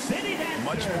mechanics.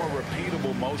 Much more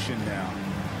repeatable motion now.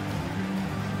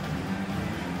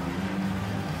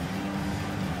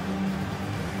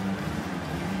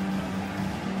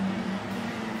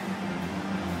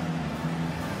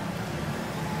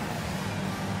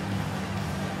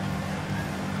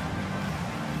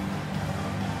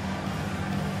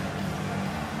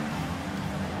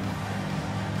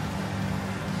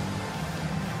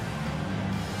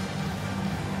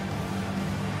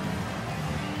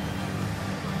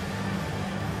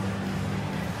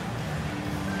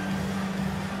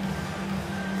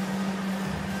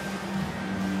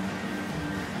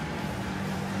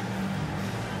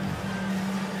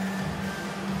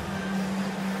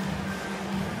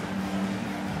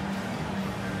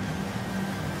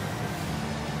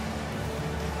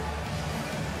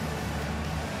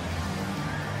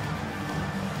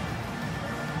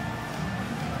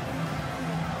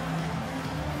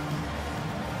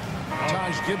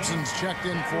 Taj Gibson's checked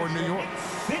in for New York.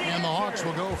 And the Hawks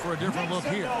will go for a different look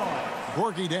here.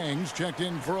 Gorky Dang's checked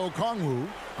in for Okongwu.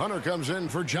 Hunter comes in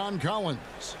for John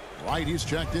Collins. Wright, he's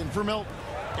checked in for Milton.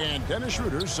 And Dennis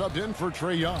Schroeder subbed in for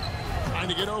Trae Young. Trying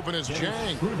to get open is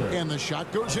Chang. And the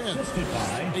shot goes in.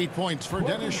 8 points for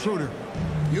Dennis Schroeder.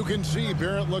 You can see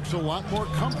Barrett looks a lot more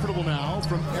comfortable now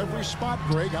from every spot,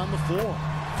 Greg, on the floor.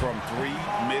 From three,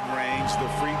 mid-range, the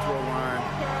free throw line.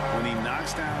 When he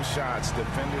knocks down shots,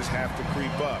 defenders have to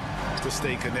creep up to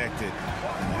stay connected.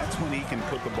 And that's when he can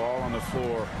put the ball on the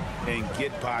floor and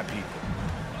get by people.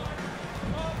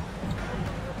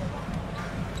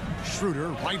 Schroeder,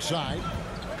 right side.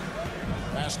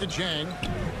 Pass to Chang.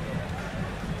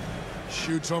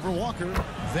 Shoots over Walker.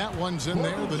 That one's in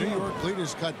there. The New York lead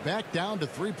is cut back down to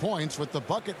 3 points with the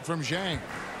bucket from Zhang.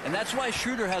 And that's why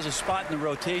Schroeder has a spot in the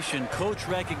rotation. Coach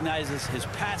recognizes his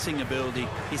passing ability.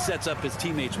 He sets up his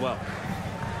teammates well.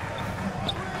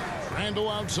 Randall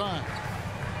outside.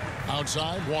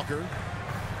 Outside, Walker.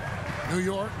 New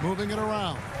York moving it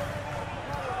around.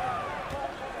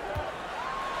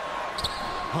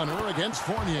 Hunter against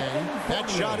Fournier. That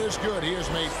shot is good. He has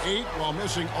made 8 while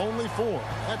missing only 4.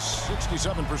 That's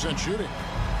 67% shooting.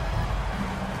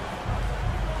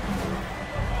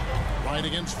 Right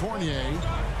against Fournier.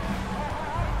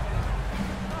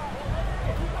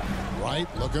 Right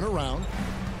looking around.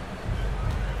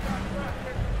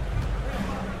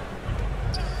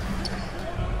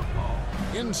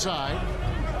 Inside.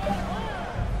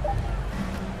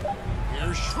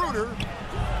 Here's Schroeder.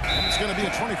 And it's going to be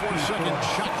a 24-second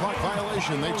shot clock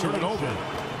violation. They turn it over.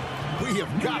 We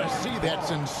have got to see that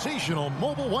sensational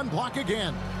mobile one block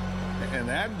again. And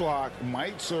that block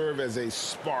might serve as a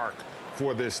spark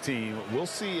for this team. We'll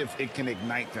see if it can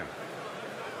ignite them.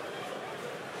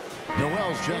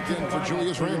 Noel's checked in for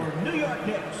Julius Randle. New York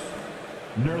Knicks,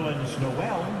 Nerlens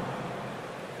Noel.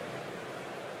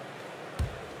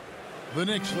 The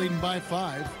Knicks leading by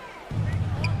 5.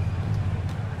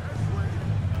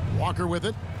 Walker with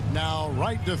it. Now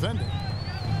Wright defending.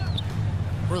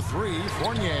 For 3,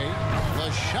 Fournier.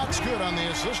 The shot's good on the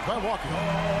assist by Walker.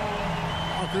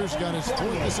 Walker's got his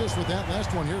 4th assist with that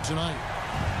last one here tonight.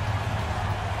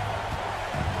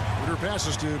 Schroeder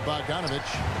passes to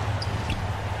Bogdanovich.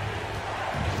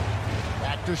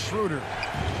 Back to Schroeder.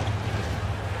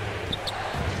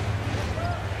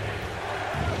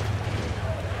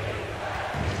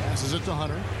 Passes it to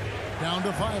Hunter. Down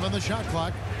to 5 on the shot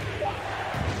clock.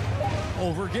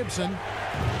 Over Gibson.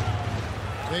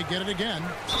 They get it again.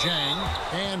 Zhang.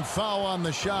 And foul on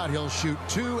the shot. He'll shoot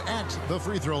 2 at the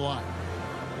free throw line.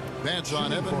 That's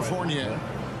on Evan Fournier.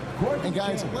 And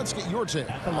guys, let's get your take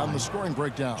on the scoring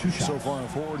breakdown so far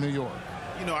for New York.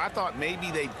 You know, I thought maybe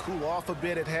they'd cool off a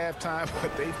bit at halftime,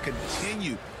 but they've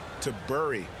continued to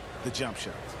bury the jump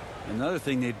shots. Another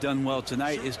thing they've done well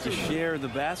tonight is to share the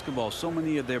basketball. So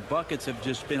many of their buckets have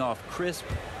just been off crisp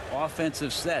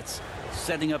offensive sets,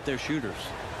 setting up their shooters.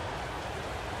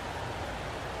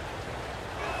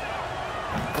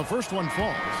 The first one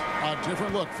falls. A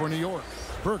different look for New York.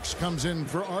 Burks comes in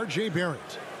for R.J.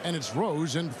 Barrett. And it's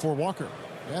Rose in for Walker.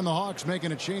 And the Hawks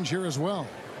making a change here as well.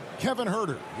 Kevin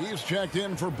Huerter, he's checked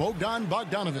in for Bogdan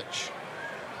Bogdanovich.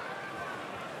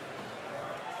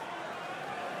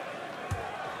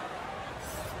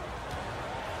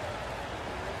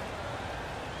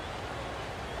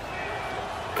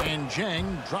 And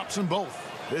Zhang drops them both.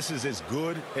 This is as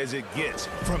good as it gets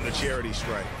from the charity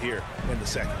stripe here in the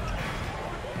second.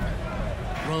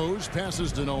 Rose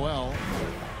passes to Noel.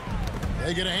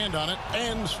 They get a hand on it,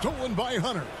 and stolen by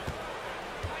Hunter.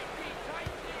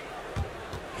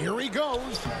 Here he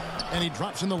goes, and he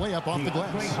drops in the layup off the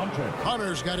glass.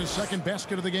 Hunter's got his second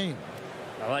basket of the game.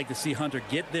 I like to see Hunter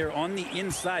get there on the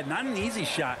inside. Not an easy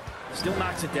shot. Still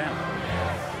knocks it down.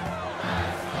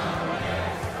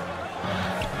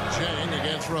 Chang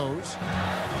against Rose.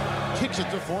 Kicks it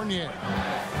to Fournier.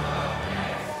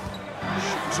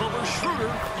 Shoots over Schroeder,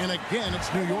 and again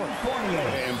it's New York.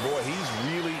 And boy,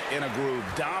 he's really in a groove.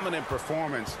 Dominant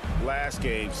performance last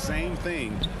game. Same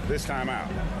thing this time out.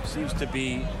 Seems to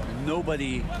be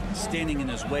nobody standing in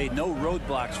his way. No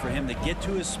roadblocks for him to get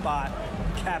to his spot,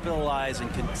 capitalize,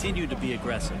 and continue to be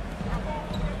aggressive.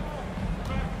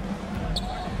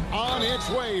 On its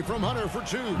way from Hunter for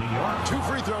 2. 2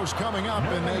 free throws coming up,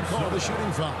 and they call the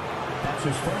shooting foul. That's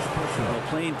his first personal. Well,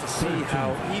 plain to see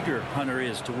how eager Hunter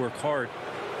is to work hard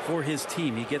for his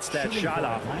team. He gets that shot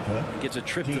off and gets a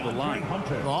trip to the line.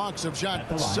 The Hawks have shot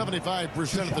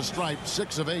 75% of the stripe,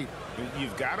 6 of 8.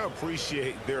 You've got to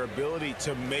appreciate their ability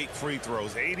to make free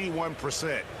throws,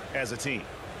 81% as a team.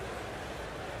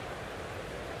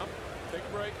 Take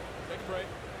a break. Take a break.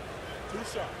 2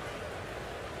 shots.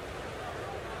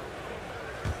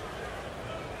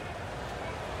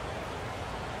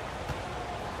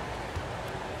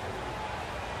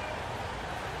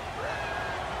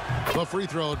 The free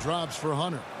throw drops for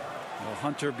Hunter. Well,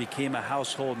 Hunter became a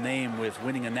household name with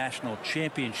winning a national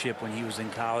championship when he was in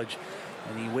college,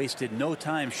 and he wasted no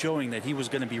time showing that he was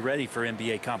going to be ready for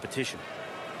NBA competition.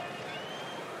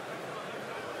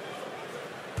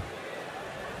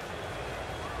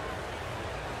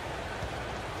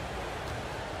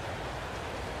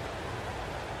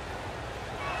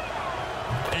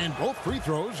 And both free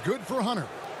throws good for Hunter.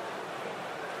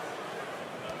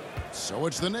 So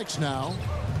it's the Knicks now.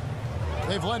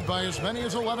 They've led by as many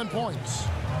as 11 points.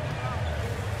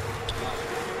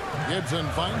 Gibson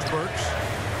finds Burks.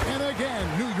 And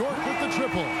again, New York with the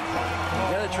triple.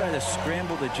 You got to try to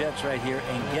scramble the Jets right here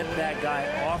and get that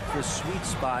guy off the sweet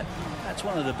spot. That's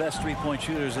one of the best three-point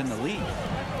shooters in the league.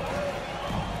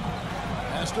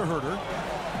 Pass to Herter.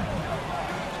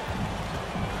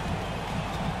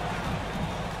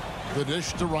 The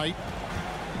dish to Wright.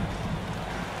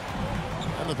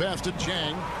 And the pass to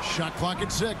Chang. Shot clock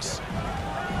at 6.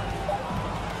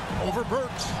 Over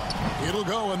Burks. It'll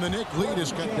go, and the Knicks lead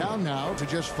is cut down now to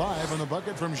just 5 on the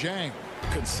bucket from Zhang.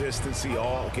 Consistency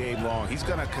all game long. He's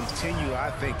going to continue, I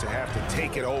think, to have to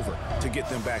take it over to get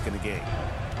them back in the game.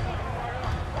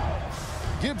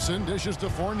 Gibson dishes to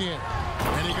Fournier.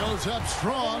 And he goes up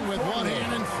strong with one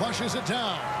hand and flushes it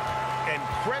down. And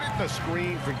credit the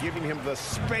screen for giving him the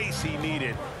space he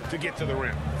needed to get to the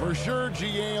rim. For sure,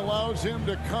 GA allows him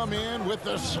to come in with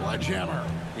the sledgehammer.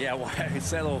 Yeah, why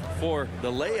settle for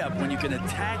the layup when you can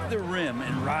attack the rim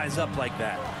and rise up like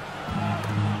that?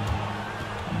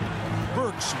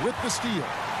 Burks with the steal.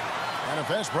 And a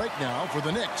fast break now for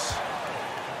the Knicks.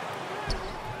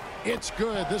 It's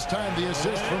good. This time the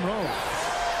assist from Rose.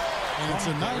 And it's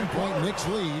a 9-point Knicks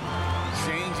lead.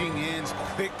 Changing ends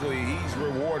quickly. He's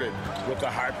rewarded with a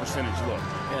high percentage look.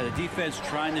 Yeah, the defense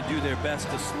trying to do their best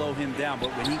to slow him down, but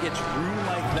when he gets room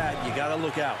like that, you got to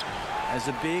look out. As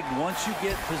a big, once you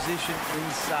get position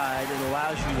inside, it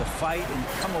allows you to fight and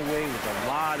come away with a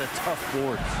lot of tough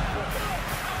boards.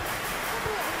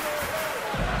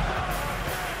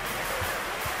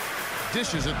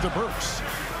 Dishes it to Burks.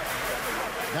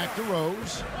 Back to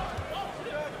Rose.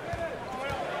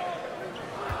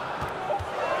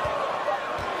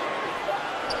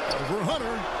 Over Hunter.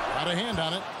 Got a hand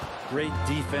on it. Great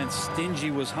defense.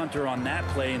 Stingy was Hunter on that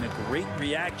play, and a great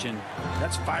reaction.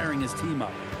 That's firing his team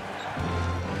up.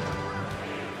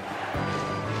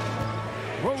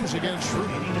 Rose against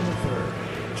Schroeder. In the third,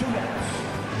 2 minutes.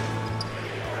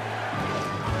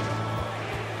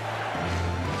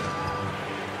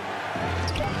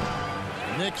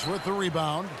 Knicks with the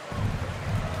rebound.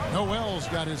 Noel's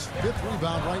got his 5th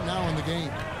rebound right now in the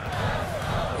game.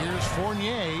 Here's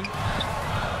Fournier.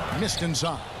 Missed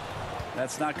inside.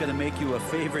 That's not going to make you a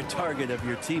favorite target of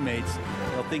your teammates.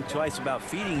 They'll think twice about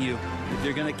feeding you if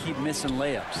you're going to keep missing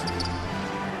layups.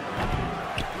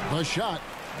 The shot,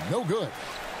 no good.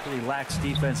 Really lax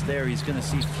defense there. He's going to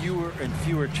see fewer and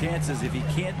fewer chances if he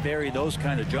can't bury those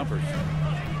kind of jumpers.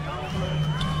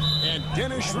 And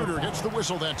Dennis Schroeder gets the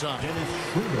whistle that time.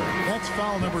 That's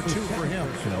foul number 2 for him.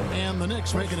 And the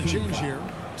Knicks making a change here.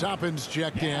 Toppin's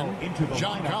checked in.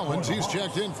 John Collins, he's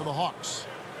checked in for the Hawks.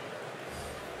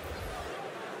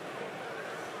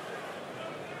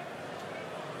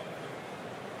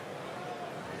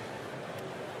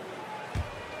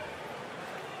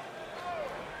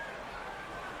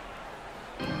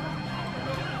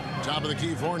 Top of the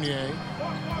key, Fournier.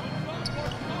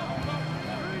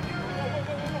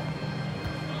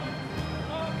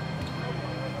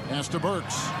 Pass to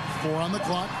Burks. 4 on the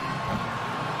clock.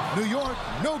 New York,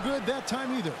 no good that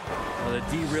time either. Well,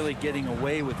 the D really getting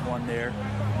away with one there.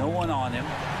 No one on him.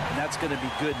 And that's going to be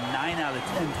good 9 out of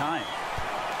 10 times.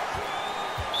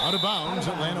 Out of bounds,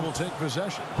 Atlanta will take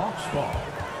possession. Hawks ball.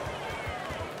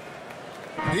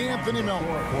 Anthony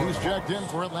Melton, he's checked in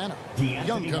for Atlanta.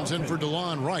 Young comes in for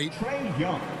DeLon Wright. Trey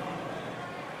Young.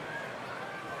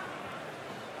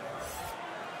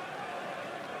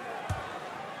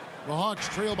 The Hawks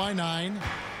trail by 9.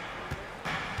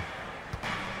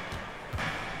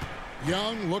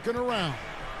 Young looking around.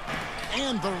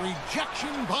 And the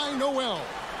rejection by Noel.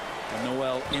 And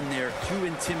Noel in there to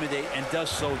intimidate and does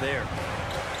so there.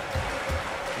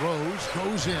 Rose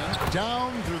goes in.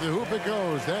 Down through the hoop it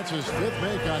goes. That's his 5th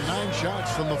make on 9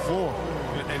 shots from the floor.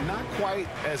 And not quite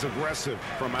as aggressive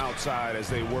from outside as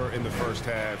they were in the first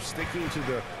half. Sticking to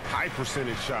the high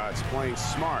percentage shots, playing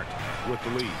smart with the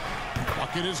lead.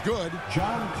 Bucket is good.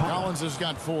 John Collins has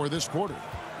got 4 this quarter.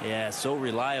 Yeah, so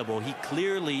reliable. He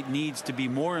clearly needs to be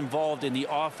more involved in the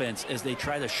offense as they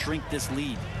try to shrink this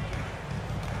lead.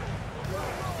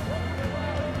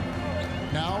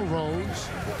 Now Rose.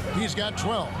 He's got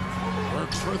 12.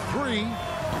 Works for 3.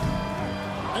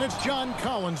 And it's John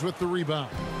Collins with the rebound.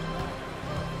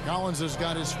 Collins has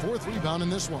got his 4th rebound in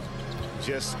this one.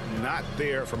 Just not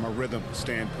there from a rhythm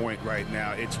standpoint right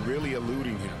now. It's really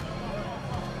eluding him.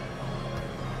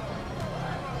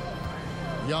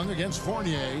 Young against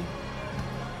Fournier.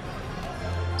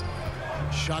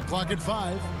 Shot clock at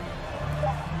 5.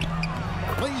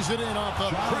 Lays it in off a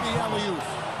pretty alley-oop.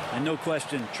 And no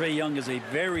question, Trae Young is a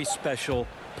very special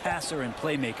passer and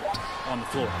playmaker on the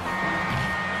floor.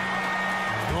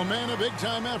 Well, man, a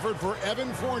big-time effort for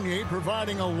Evan Fournier,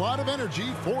 providing a lot of energy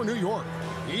for New York.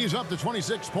 He's up to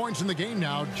 26 points in the game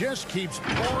now, just keeps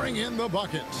pouring in the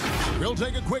buckets. We'll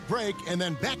take a quick break and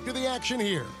then back to the action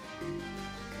here.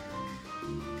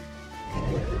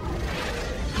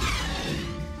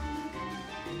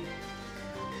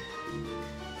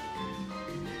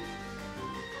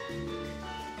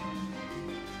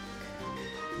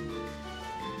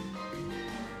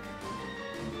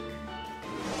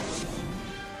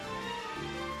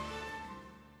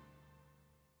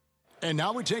 And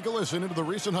now we take a listen into the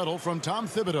recent huddle from Tom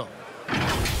Thibodeau. Got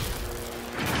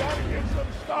to get some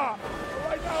stop.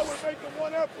 Right now we're making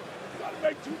one effort. We got to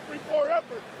make 2, 3, 4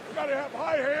 efforts. We got to have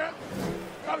high hands.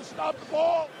 Got to stop the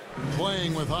ball.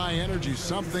 Playing with high energy,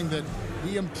 something that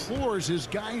he implores his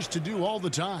guys to do all the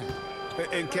time.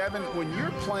 And Kevin, when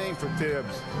you're playing for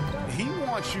Tibbs, he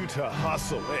wants you to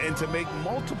hustle and to make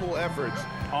multiple efforts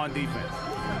on defense.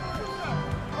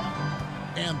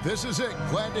 And this is it.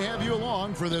 Glad to have you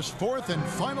along for this 4th and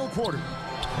final quarter.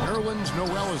 Nerlens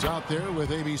Noel is out there with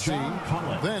ABC.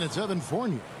 Then it's Evan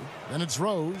Fournier. Then it's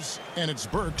Rose. And it's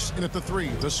Burks in at the 3,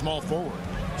 the small forward.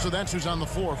 So that's who's on the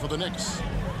floor for the Knicks.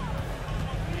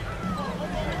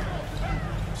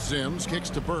 Sims kicks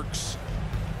to Burks.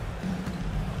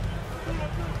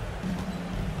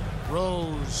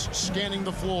 Rose scanning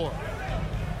the floor.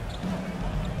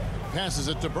 Passes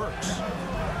it to Burks.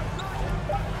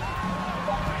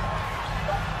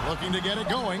 Looking to get it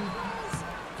going.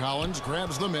 Collins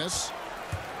grabs the miss.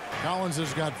 Collins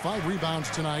has got 5 rebounds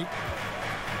tonight.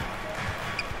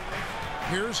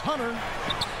 Here's Hunter.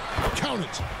 Count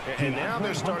it. And now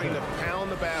they're starting to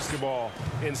pound the basketball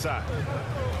inside.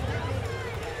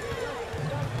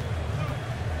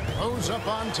 Rose up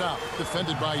on top,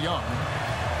 defended by Young.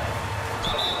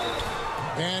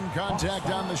 And contact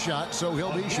on the shot, so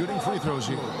he'll be shooting free throws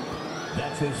here.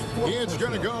 It's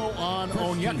going to go on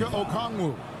Onyeka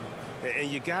Okongwu.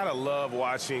 And you got to love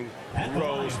watching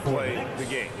Rose play the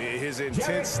game. His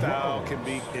intense style can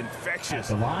be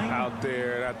infectious out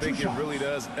there, and I think it really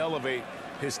does elevate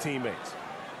his teammates.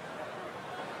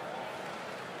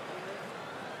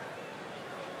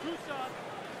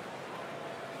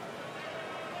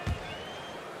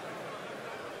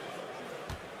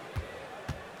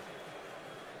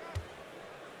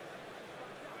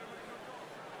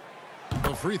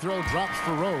 The free throw drops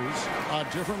for Rose. A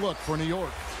different look for New York.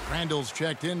 Randall's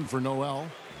checked in for Noel.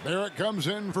 Barrett comes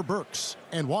in for Burks.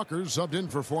 And Walker's subbed in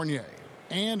for Fournier.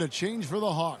 And a change for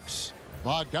the Hawks.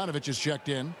 Bogdanovich is checked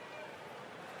in.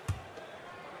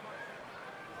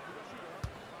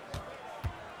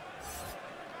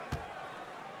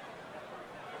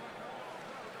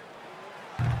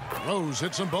 Rose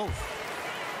hits them both.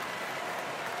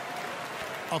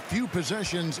 A few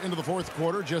possessions into the 4th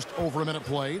quarter, just over a minute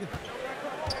played.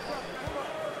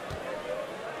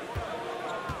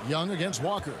 Young against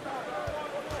Walker.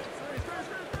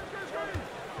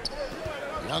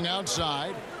 Young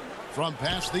outside from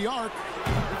past the arc.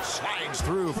 Slides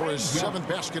through for his 7th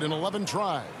basket in 11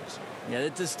 tries. Yeah,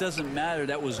 it just doesn't matter.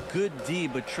 That was good D,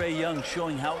 but Trae Young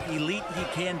showing how elite he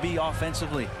can be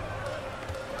offensively.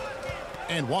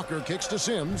 And Walker kicks to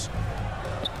Sims.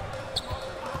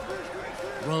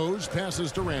 Rose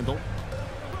passes to Randall.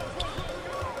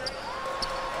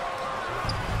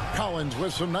 Collins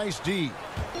with some nice D.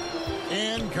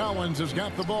 And Collins has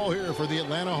got the ball here for the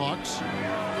Atlanta Hawks.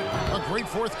 A great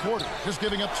 4th quarter, just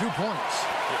giving up 2 points.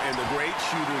 And the great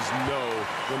shooters know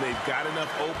when they've got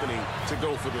enough opening to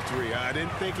go for the 3. I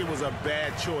didn't think it was a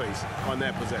bad choice on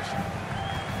that possession.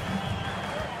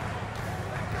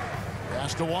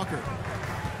 Pass to Walker.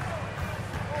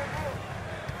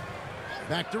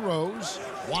 Back to Rose.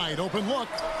 Wide open look.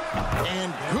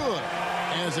 And good,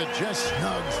 as it just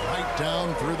snugs right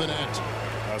down through the net.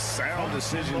 A sound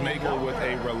decision maker with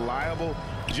a reliable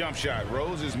jump shot.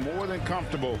 Rose is more than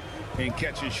comfortable in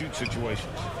catch and shoot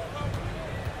situations.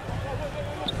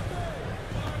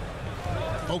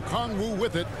 Okongwu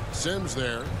with it. Sims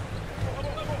there.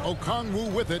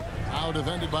 Okongwu with it. Out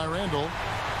defended by Randall.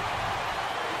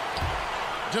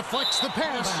 Deflects the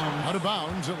pass. Out of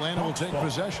bounds. Atlanta will take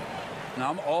possession. Now,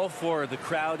 I'm all for the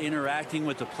crowd interacting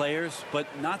with the players, but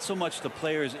not so much the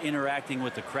players interacting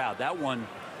with the crowd. That one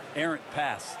errant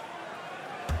pass.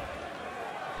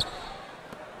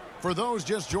 For those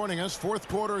just joining us, fourth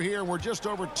quarter here. We're just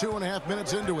over 2.5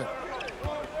 minutes into it.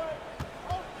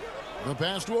 The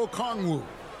pass to Okongwu.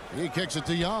 He kicks it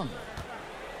to Young.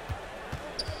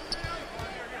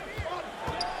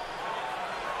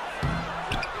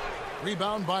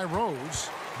 Rebound by Rose.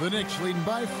 The Knicks leading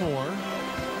by 4.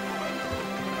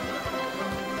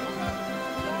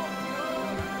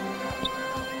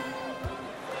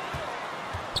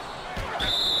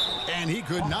 And he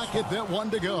could not get that one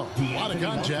to go. A lot of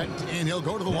contact, and he'll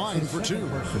go to the line for 2.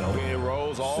 And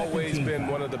Rose always been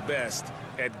one of the best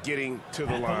at getting to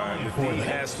the line. He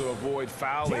has to avoid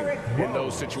fouling in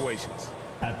those situations.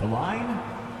 At the line,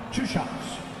 2 shots.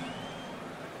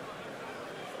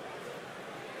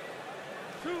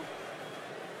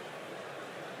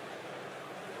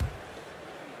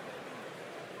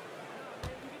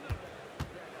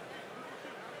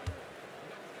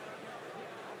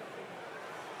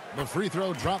 The free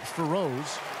throw drops for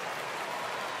Rose.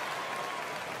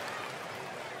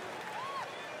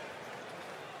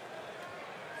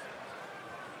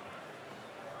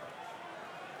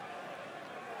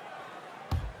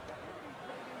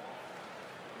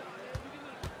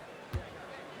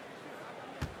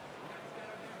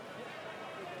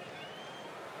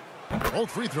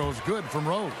 Both free throws good from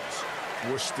Rose.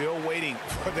 We're still waiting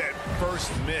for that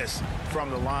first miss from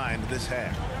the line this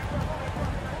half.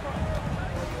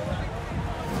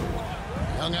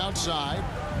 Young outside.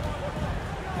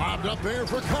 Lobbed up there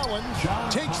for Collins.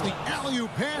 Takes the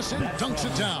alley-oop pass and dunks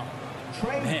it down.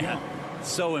 Man,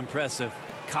 so impressive.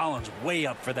 Collins way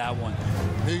up for that one.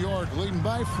 New York leading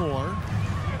by 4.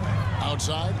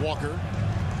 Outside, Walker.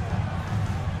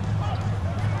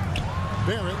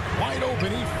 Barrett wide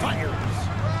open. He fires.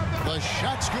 The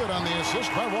shot's good on the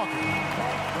assist by Walker.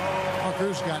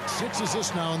 Walker's got 6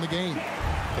 assists now in the game.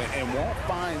 And won't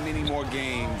find many more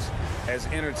games as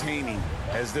entertaining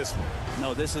as this one.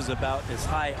 No, this is about as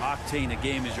high octane a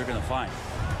game as you're going to find.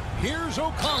 Here's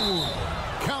Okongwu.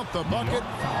 Count the bucket,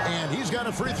 and he's got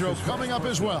a free throw coming up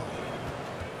as well.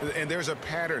 And there's a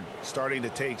pattern starting to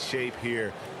take shape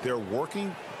here. They're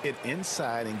working it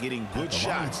inside and getting good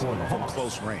shots from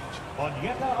close range.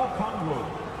 Onyeka Okongwu.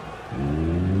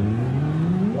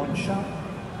 1 shot.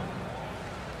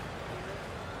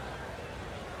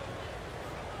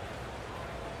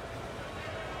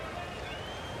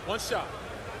 One shot.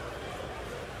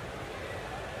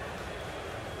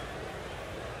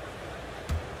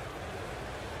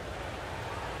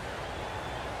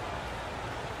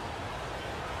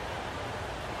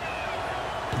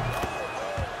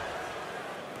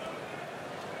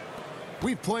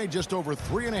 We've played just over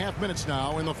 3.5 minutes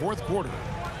now in the fourth quarter.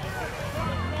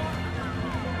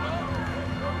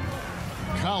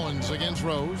 Collins against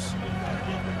Rose.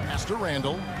 Pass to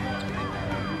Randall.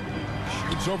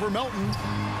 Shoots over Melton.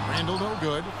 Randall no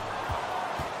good.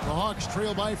 The Hawks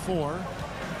trail by 4.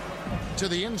 To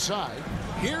the inside.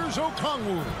 Here's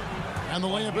Okongwu. And the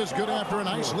layup is good after a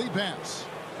nice lead pass.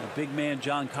 A big man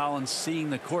John Collins seeing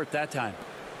the court that time.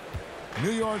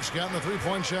 New York's gotten the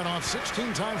three-point shot off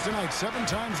 16 times tonight. 7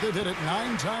 times they've hit it.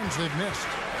 9 times they've missed.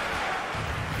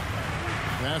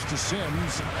 Pass to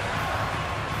Sims.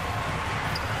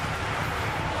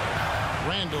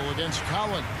 Randall against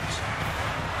Collins.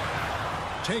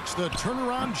 Takes the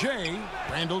turnaround Jay.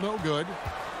 Randall no good.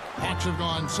 Hawks have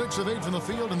gone 6 of 8 from the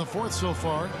field in the fourth so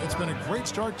far. It's been a great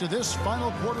start to this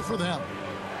final quarter for them.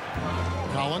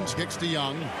 Collins kicks to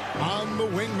Young. On the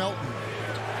wing, Melton.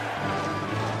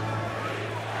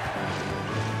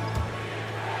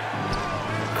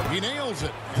 He nails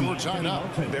it, and we're tied up.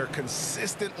 They're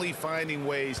consistently finding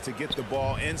ways to get the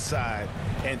ball inside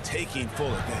and taking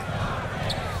full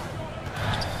advantage.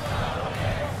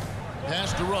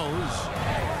 Pass to Rose.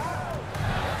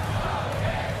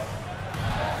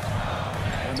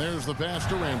 And there's the pass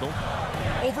to Randall.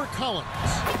 Over Collins.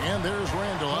 And there's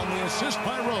Randall on the assist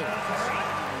by Rose.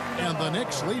 And the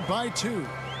Knicks lead by 2.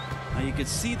 Now you could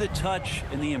see the touch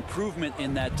and the improvement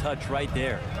in that touch right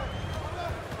there.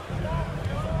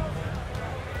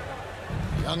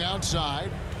 Young outside.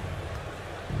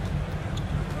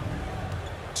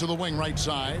 To the wing right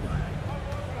side.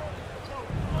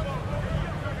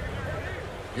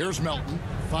 Here's Melton.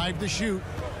 5 to shoot.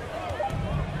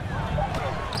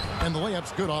 And the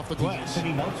layup's good off the glass.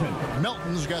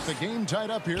 Melton's got the game tied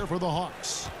up here for the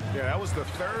Hawks. Yeah, that was the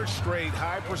 3rd straight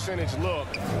high percentage look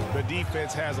the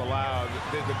defense has allowed.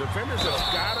 The defenders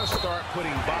have got to start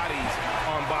putting bodies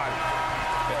on bodies.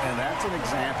 And that's an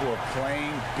example of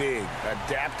playing big,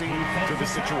 adapting to the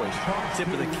situation. Tip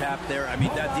of the cap there. I mean,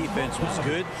 that defense was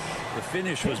good. The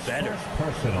finish was better.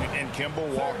 And Kemba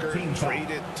Walker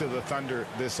traded to the Thunder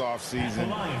this offseason,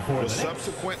 was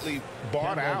subsequently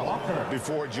bought out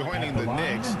before joining the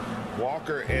Knicks.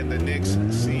 Walker and the Knicks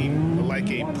seem like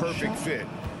a perfect fit.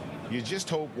 You just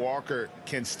hope Walker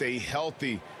can stay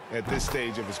healthy at this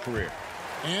stage of his career.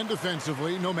 And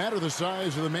defensively, no matter the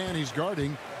size of the man he's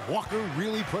guarding, Walker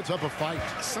really puts up a fight.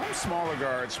 Some smaller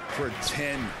guards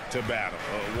pretend to battle.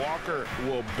 Walker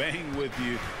will bang with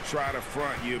you, try to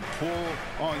front you, pull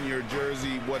on your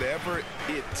jersey, whatever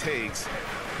it takes.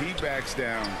 He backs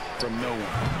down from no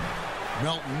one.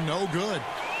 Melton, no good.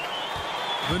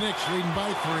 The Knicks leading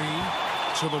by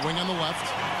 3. To the wing on the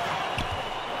left.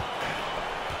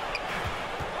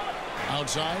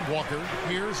 Outside, Walker.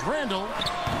 Here's Randall.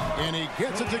 And he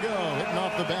gets it to go, hitting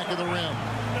off the back of the rim.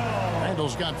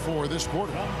 Randall's got 4 this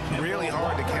quarter. Really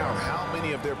hard to count how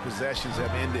many of their possessions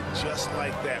have ended just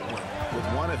like that one, with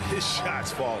one of his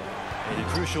shots falling. In a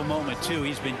crucial moment, too.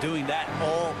 He's been doing that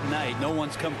all night. No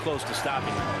one's come close to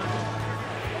stopping him.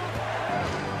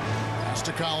 Pass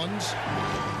to Collins.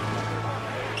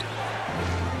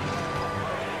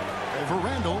 Over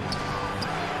Randall.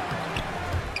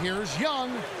 Here's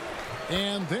Young.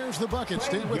 And there's the bucket.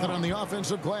 Stay with it on the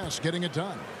offensive glass, getting it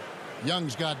done.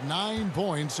 Young's got 9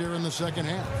 points here in the second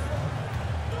half.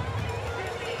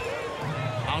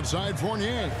 Outside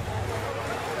Fournier.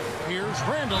 Here's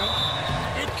Randall.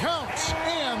 It counts.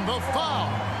 And the foul.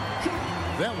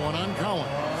 That one on Collins.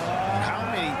 How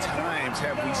many times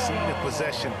have we seen a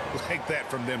possession like that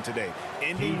from them today?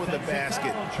 Ending with a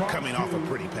basket, coming off a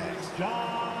pretty pass.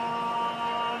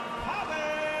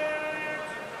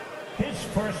 His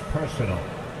first personal,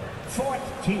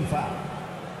 4th team foul.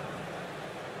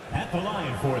 At the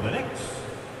line for the Knicks,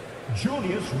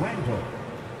 Julius Randle.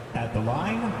 At the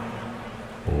line,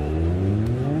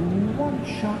 1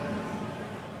 shot.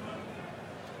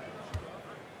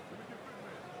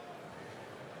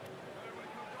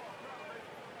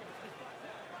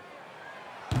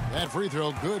 That free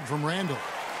throw good from Randle.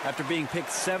 After being picked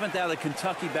 7th out of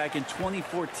Kentucky back in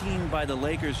 2014 by the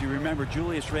Lakers, you remember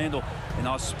Julius Randle, an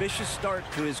auspicious start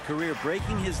to his career,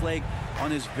 breaking his leg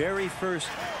on his very first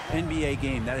NBA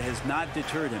game. That has not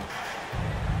deterred him.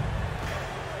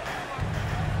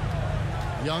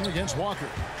 Young against Walker.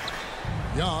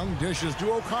 Young dishes to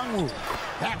Okongwu.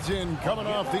 That's in, coming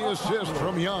off the assist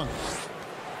from Young.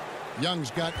 Young's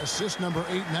got assist number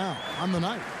 8 now on the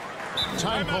night.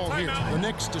 Time call here. The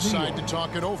Knicks decide to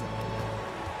talk it over.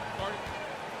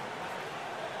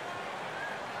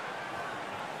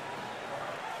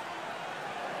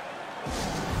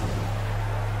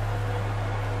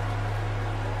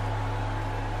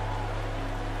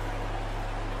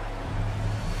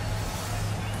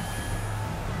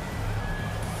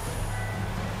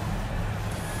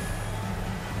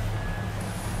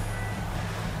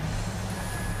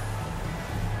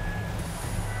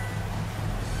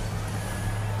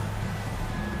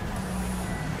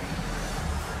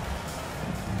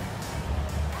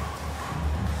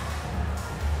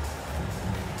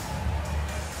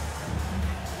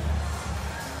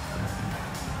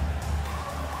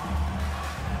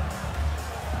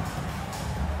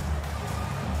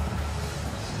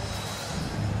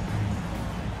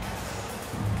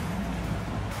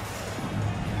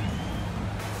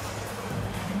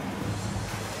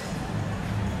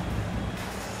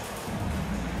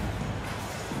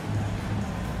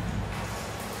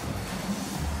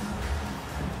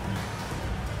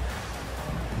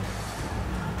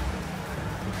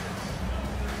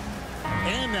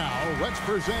 And now, let's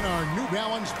present our New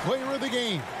Balance Player of the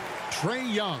Game,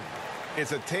 Trae Young.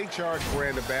 It's a take charge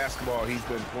brand of basketball he's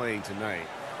been playing tonight.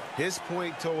 His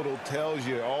point total tells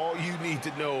you all you need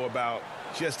to know about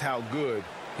just how good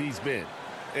he's been.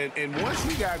 And once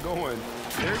he got going,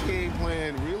 their game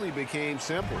plan really became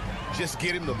simple. Just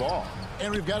get him the ball.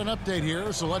 And we've got an update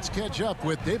here, so let's catch up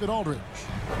with David Aldridge.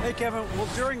 Hey, Kevin. Well,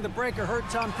 during the break, I heard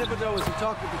Tom Thibodeau as he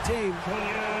talked with the team.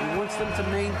 He wants them to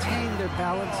maintain their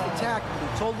balanced attack.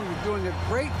 He told them they're doing a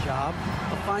great job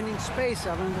of finding space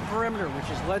out on the perimeter, which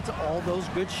has led to all those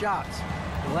good shots.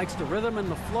 He likes the rhythm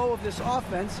and the flow of this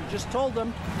offense. He just told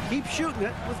them, keep shooting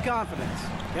it with confidence.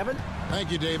 Kevin?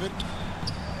 Thank you, David.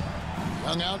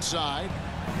 Young outside.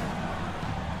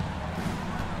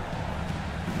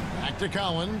 Back to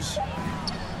Collins.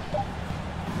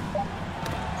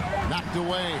 Knocked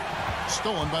away.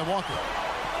 Stolen by Walker.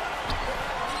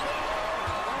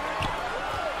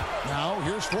 Now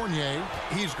here's Fournier.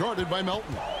 He's guarded by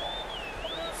Melton.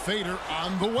 Fader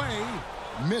on the way.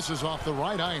 Misses off the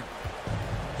right iron.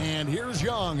 And here's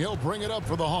Young. He'll bring it up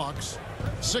for the Hawks.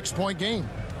 6-point game.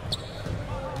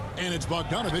 And it's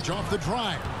Bogdanovich off the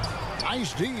drive.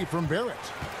 Nice D from Barrett.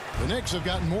 The Knicks have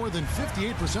gotten more than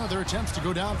 58% of their attempts to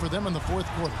go down for them in the fourth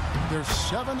quarter. They're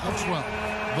 7 of 12.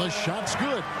 The shot's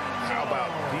good. How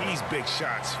about these big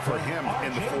shots for him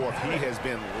in the fourth? He has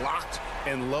been locked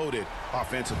and loaded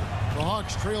offensively. The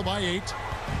Hawks trail by 8.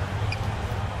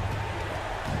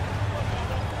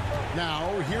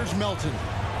 Now here's Melton.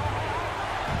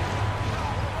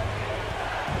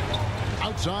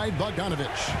 Outside Bogdanovich.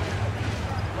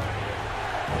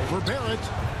 For Barrett.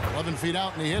 11 feet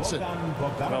out, and he hits it.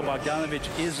 Well, Bogdanovich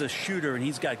is a shooter, and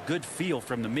he's got good feel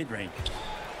from the mid-range.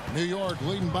 New York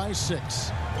leading by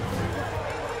 6.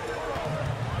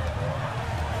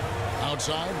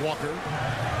 Outside, Walker.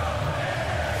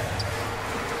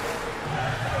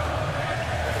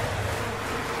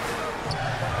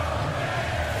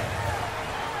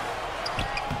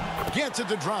 Gets it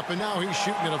to drop, and now he's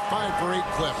shooting at a 5-for-8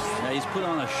 clip. Now he's put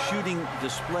on a shooting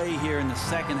display here in the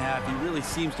second half. He really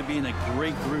seems to be in a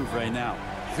great groove right now.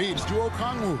 Feeds to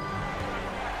Okongwu.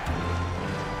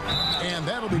 And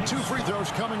that'll be 2 free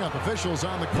throws coming up. Officials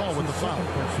on the call with the foul.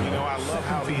 You know, I love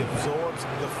how he absorbs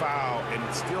the foul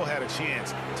and still had a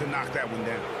chance to knock that one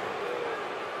down.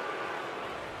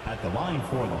 At the line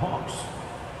for the Hawks,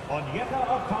 Onyeka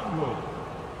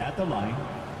Okongwu. At the line,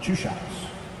 2 shots.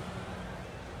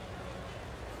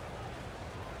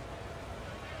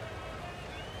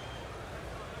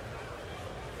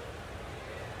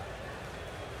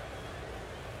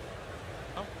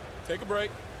 Take a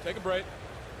break. Take a break.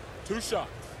 2 shots.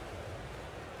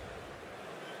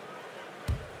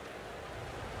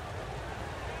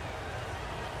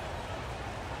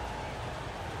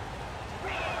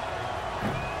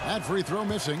 That free throw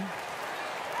missing.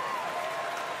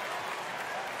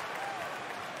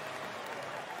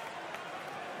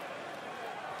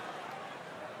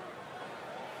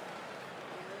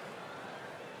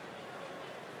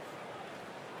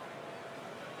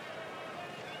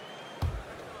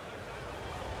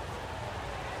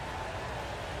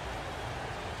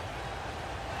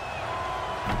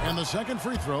 And the second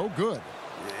free throw, good.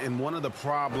 And one of the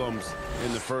problems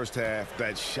in the first half,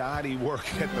 that shoddy work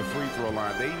at the free throw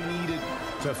line. They needed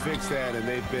to fix that, and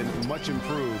they've been much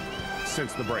improved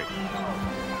since the break.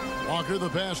 Walker the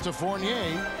pass to Fournier.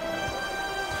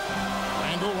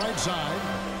 Randall right side.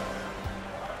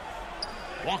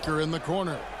 Walker in the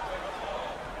corner.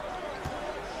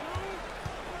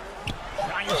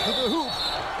 Drives to the hoop.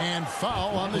 And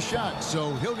foul on the shot,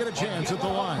 so he'll get a chance at the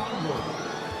line.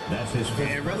 That's his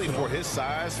fifth. And really, for his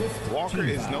size, Walker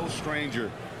is no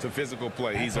stranger to physical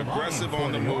play. He's aggressive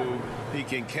on the move. He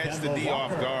can catch the D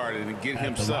off guard and get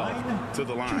himself to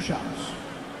the line. 2 shots.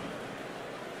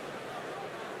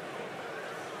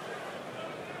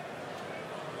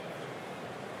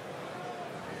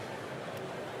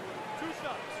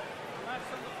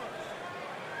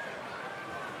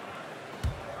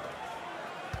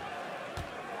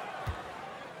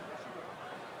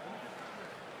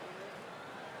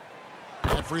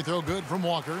 Free throw good from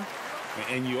Walker.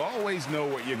 And you always know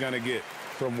what you're going to get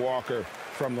from Walker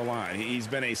from the line. He's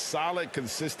been a solid,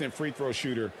 consistent free throw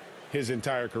shooter his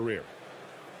entire career.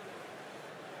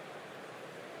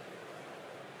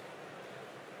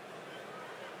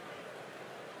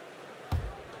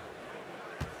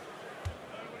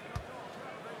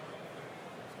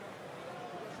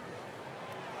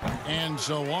 And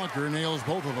so Walker nails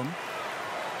both of them.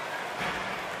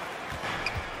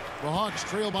 The Hawks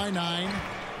trail by 9.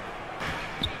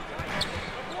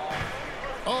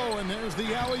 Oh, and there's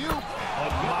the alley-oop.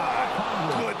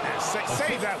 My goodness.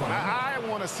 Save that one. I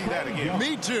want to see that again.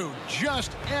 Me too.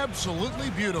 Just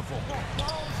absolutely beautiful.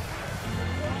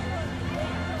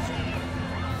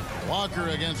 Walker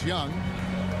against Young.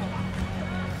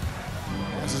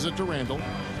 Passes it to Randall.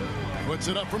 Puts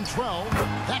it up from 12.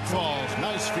 That falls.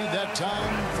 Nice feed that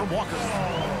time from Walker.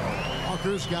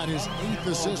 Walker's got his 8th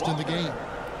assist in the game.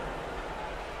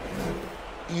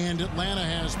 And Atlanta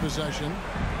has possession.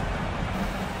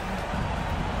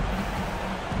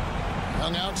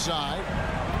 Young outside.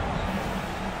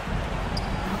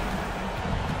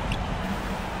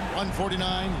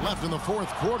 1:49 left in the fourth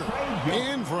quarter.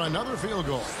 In for another field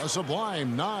goal. A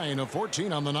sublime 9 of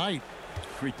 14 on the night.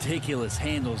 Ridiculous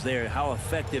handles there. How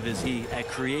effective is he at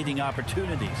creating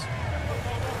opportunities?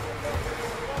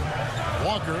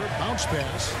 Walker, bounce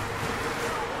pass.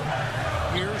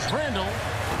 Here's Randall.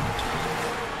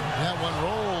 That one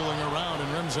rolling around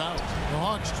and rims out. The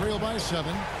Hawks trail by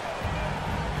 7.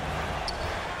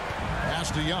 Pass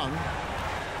to Young.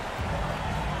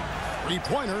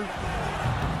 Three-pointer.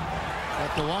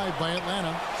 Kept alive by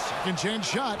Atlanta. Second chance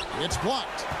shot. It's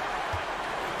blocked.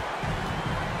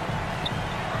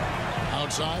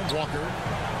 Outside, Walker.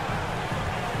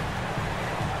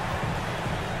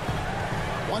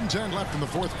 1:10 left in the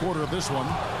fourth quarter of this one.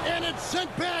 And it's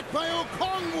sent back by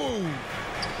Okongwu.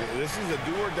 This is a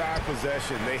do-or-die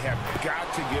possession. They have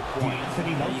got to get points.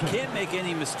 You can't make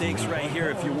any mistakes right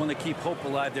here if you want to keep hope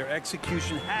alive. Their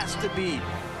execution has to be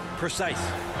precise.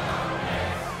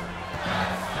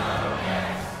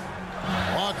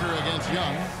 Walker against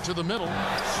Young. To the middle.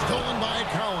 Stolen by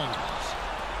Collins.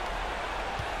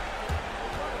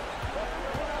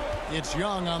 It's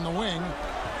Young on the wing.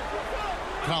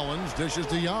 Collins dishes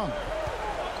to Young.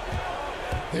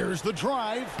 There's the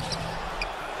drive.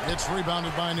 It's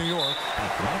rebounded by New York.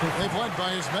 They've led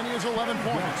by as many as 11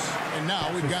 points. And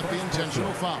now we've got the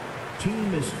intentional foul.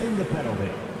 Team is in the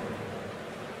penalty.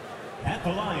 At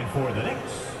the line for the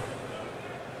Knicks.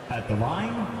 At the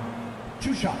line,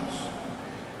 2 shots.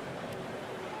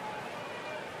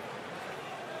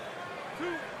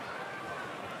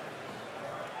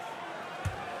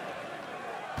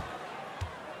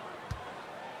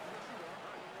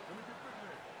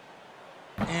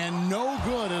 And no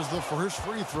good as the first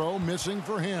free throw missing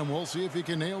for him. We'll see if he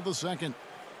can nail the second.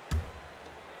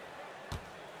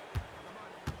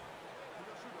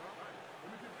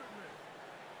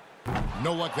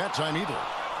 No luck that time either.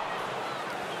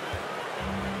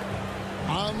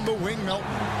 On the wing, Melton.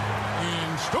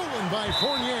 And stolen by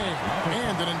Fournier.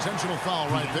 And an intentional foul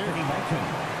right there.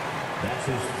 That's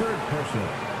his 3rd personal.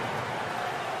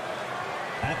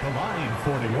 At the line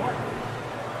for New York,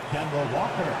 Kemba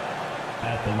Walker.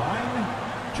 At the line,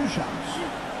 2 shots.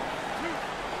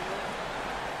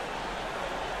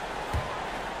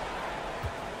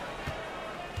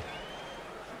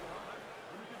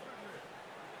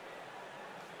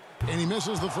 And he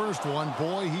misses the first one.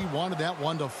 Boy, he wanted that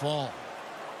one to fall.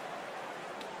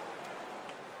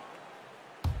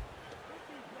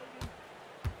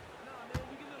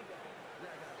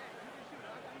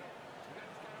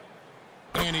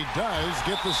 And he does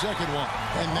get the second one.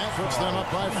 And that puts them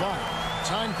up by 5.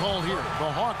 Time call here.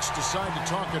 The Hawks decide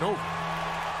to talk it over.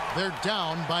 They're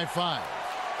down by 5.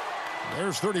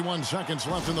 There's 31 seconds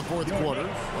left in the fourth quarter.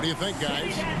 What do you think,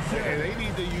 guys? They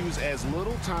need to use as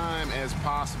little time as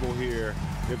possible here.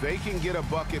 If they can get a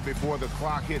bucket before the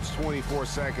clock hits 24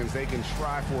 seconds, they can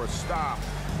try for a stop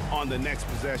on the next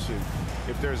possession.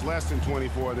 If there's less than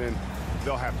 24, then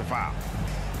they'll have to foul.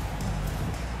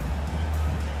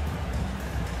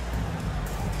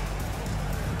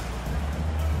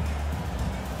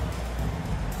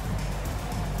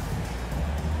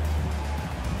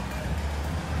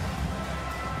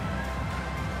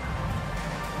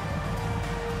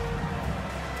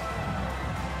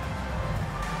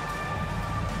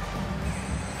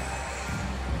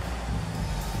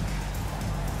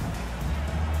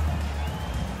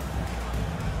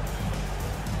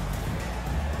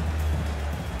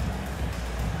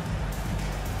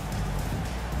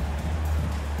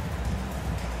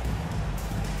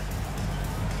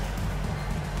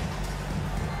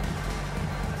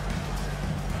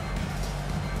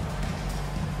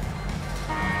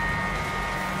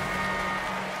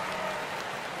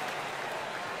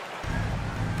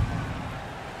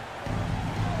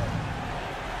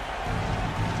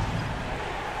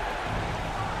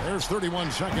 There's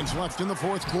 31 seconds left in the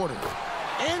fourth quarter.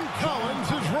 And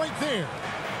Collins is right there.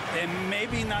 And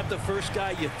maybe not the first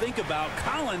guy you think about.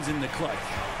 Collins in the clutch.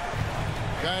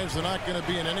 Guys, they're not going to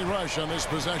be in any rush on this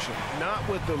possession. Not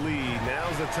with the lead.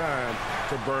 Now's the time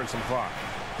to burn some clock.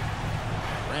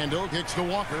 Randall kicks to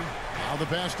Walker. Now the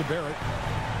pass to Barrett.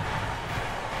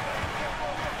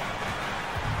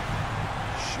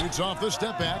 Shoots off the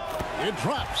step back. It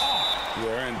drops.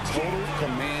 They're in total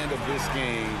command of this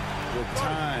game with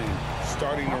time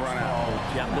starting to run out.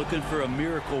 Yeah, looking for a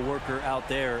miracle worker out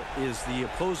there is the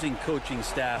opposing coaching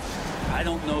staff. I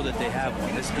don't know that they have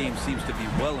one. This game seems to be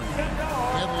well in hand.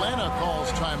 Atlanta calls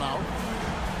timeout.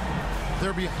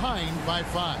 They're behind by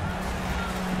 5.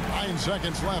 9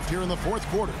 seconds left here in the fourth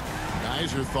quarter.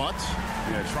 Guys, your thoughts?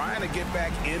 Yeah, trying to get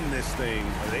back in this thing,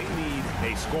 they need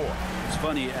a score. It's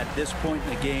funny, at this point in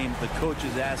the game, the coach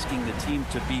is asking the team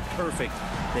to be perfect.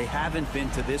 They haven't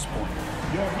been to this point.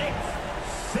 Your Knicks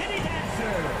City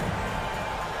Dancer.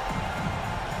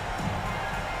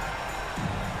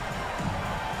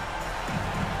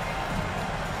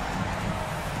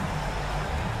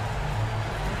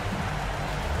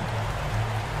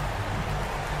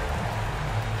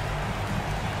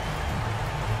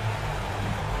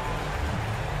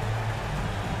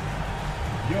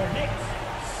 Your Knicks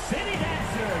City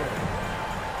Dancer.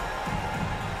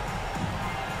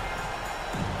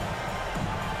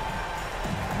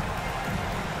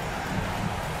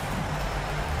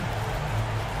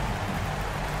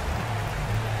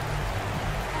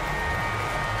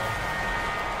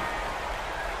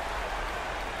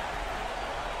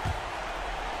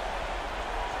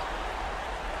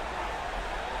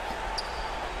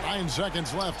 9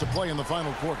 seconds left to play in the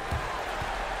final quarter.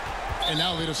 And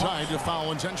now they decide to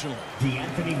foul intentionally.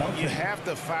 You have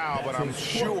to foul, but I'm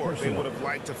sure they would have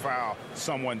liked to foul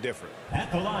someone different. At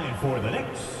the line for the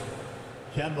Knicks,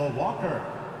 Kemba Walker.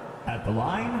 At the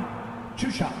line,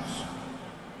 2 shots.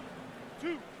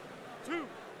 2.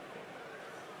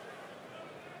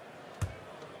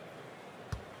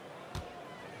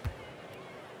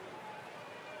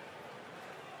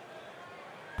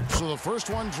 So the first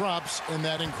one drops, and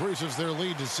that increases their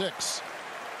lead to 6.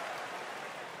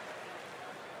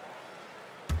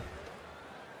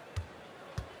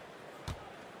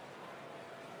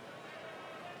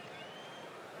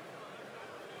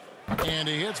 And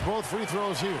he hits both free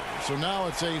throws here. So now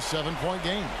it's a 7-point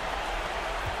game.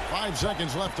 5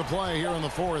 seconds left to play here in the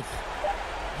fourth.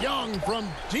 Young from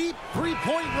deep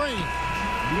three-point range.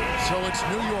 So it's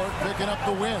New York picking up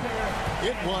the win.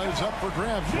 It was up for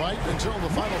grabs right until the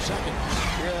final seconds.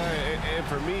 Yeah, and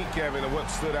for me, Kevin, what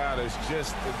stood out is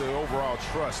just the overall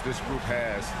trust this group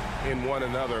has in one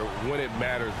another when it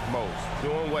matters most.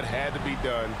 Doing what had to be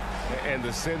done and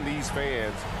to send these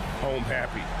fans home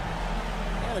happy.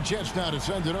 And a chance now to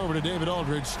send it over to David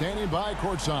Aldridge, standing by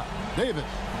courtside. David.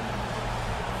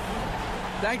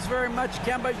 Thanks very much,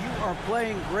 Kemba. You are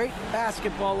playing great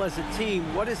basketball as a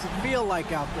team. What does it feel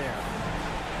like out there?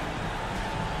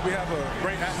 We have a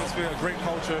great atmosphere, a great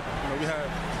culture. We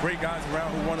have great guys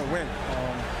around who want to win.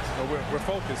 We're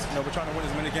focused. We're trying to win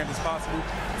as many games as possible,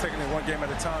 taking it one game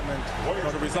at a time, and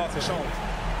the results are shown.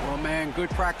 Well, man, good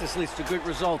practice leads to good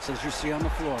results, as you see on the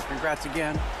floor. Congrats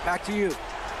again. Back to you.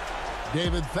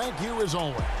 David, thank you as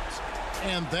always.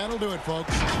 And that'll do it,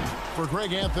 folks. For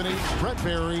Greg Anthony, Brett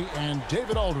Barry, and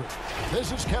David Aldridge,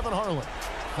 this is Kevin Harlan.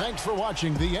 Thanks for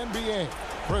watching the NBA,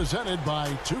 presented by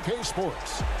 2K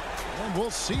Sports. And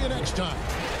we'll see you next time.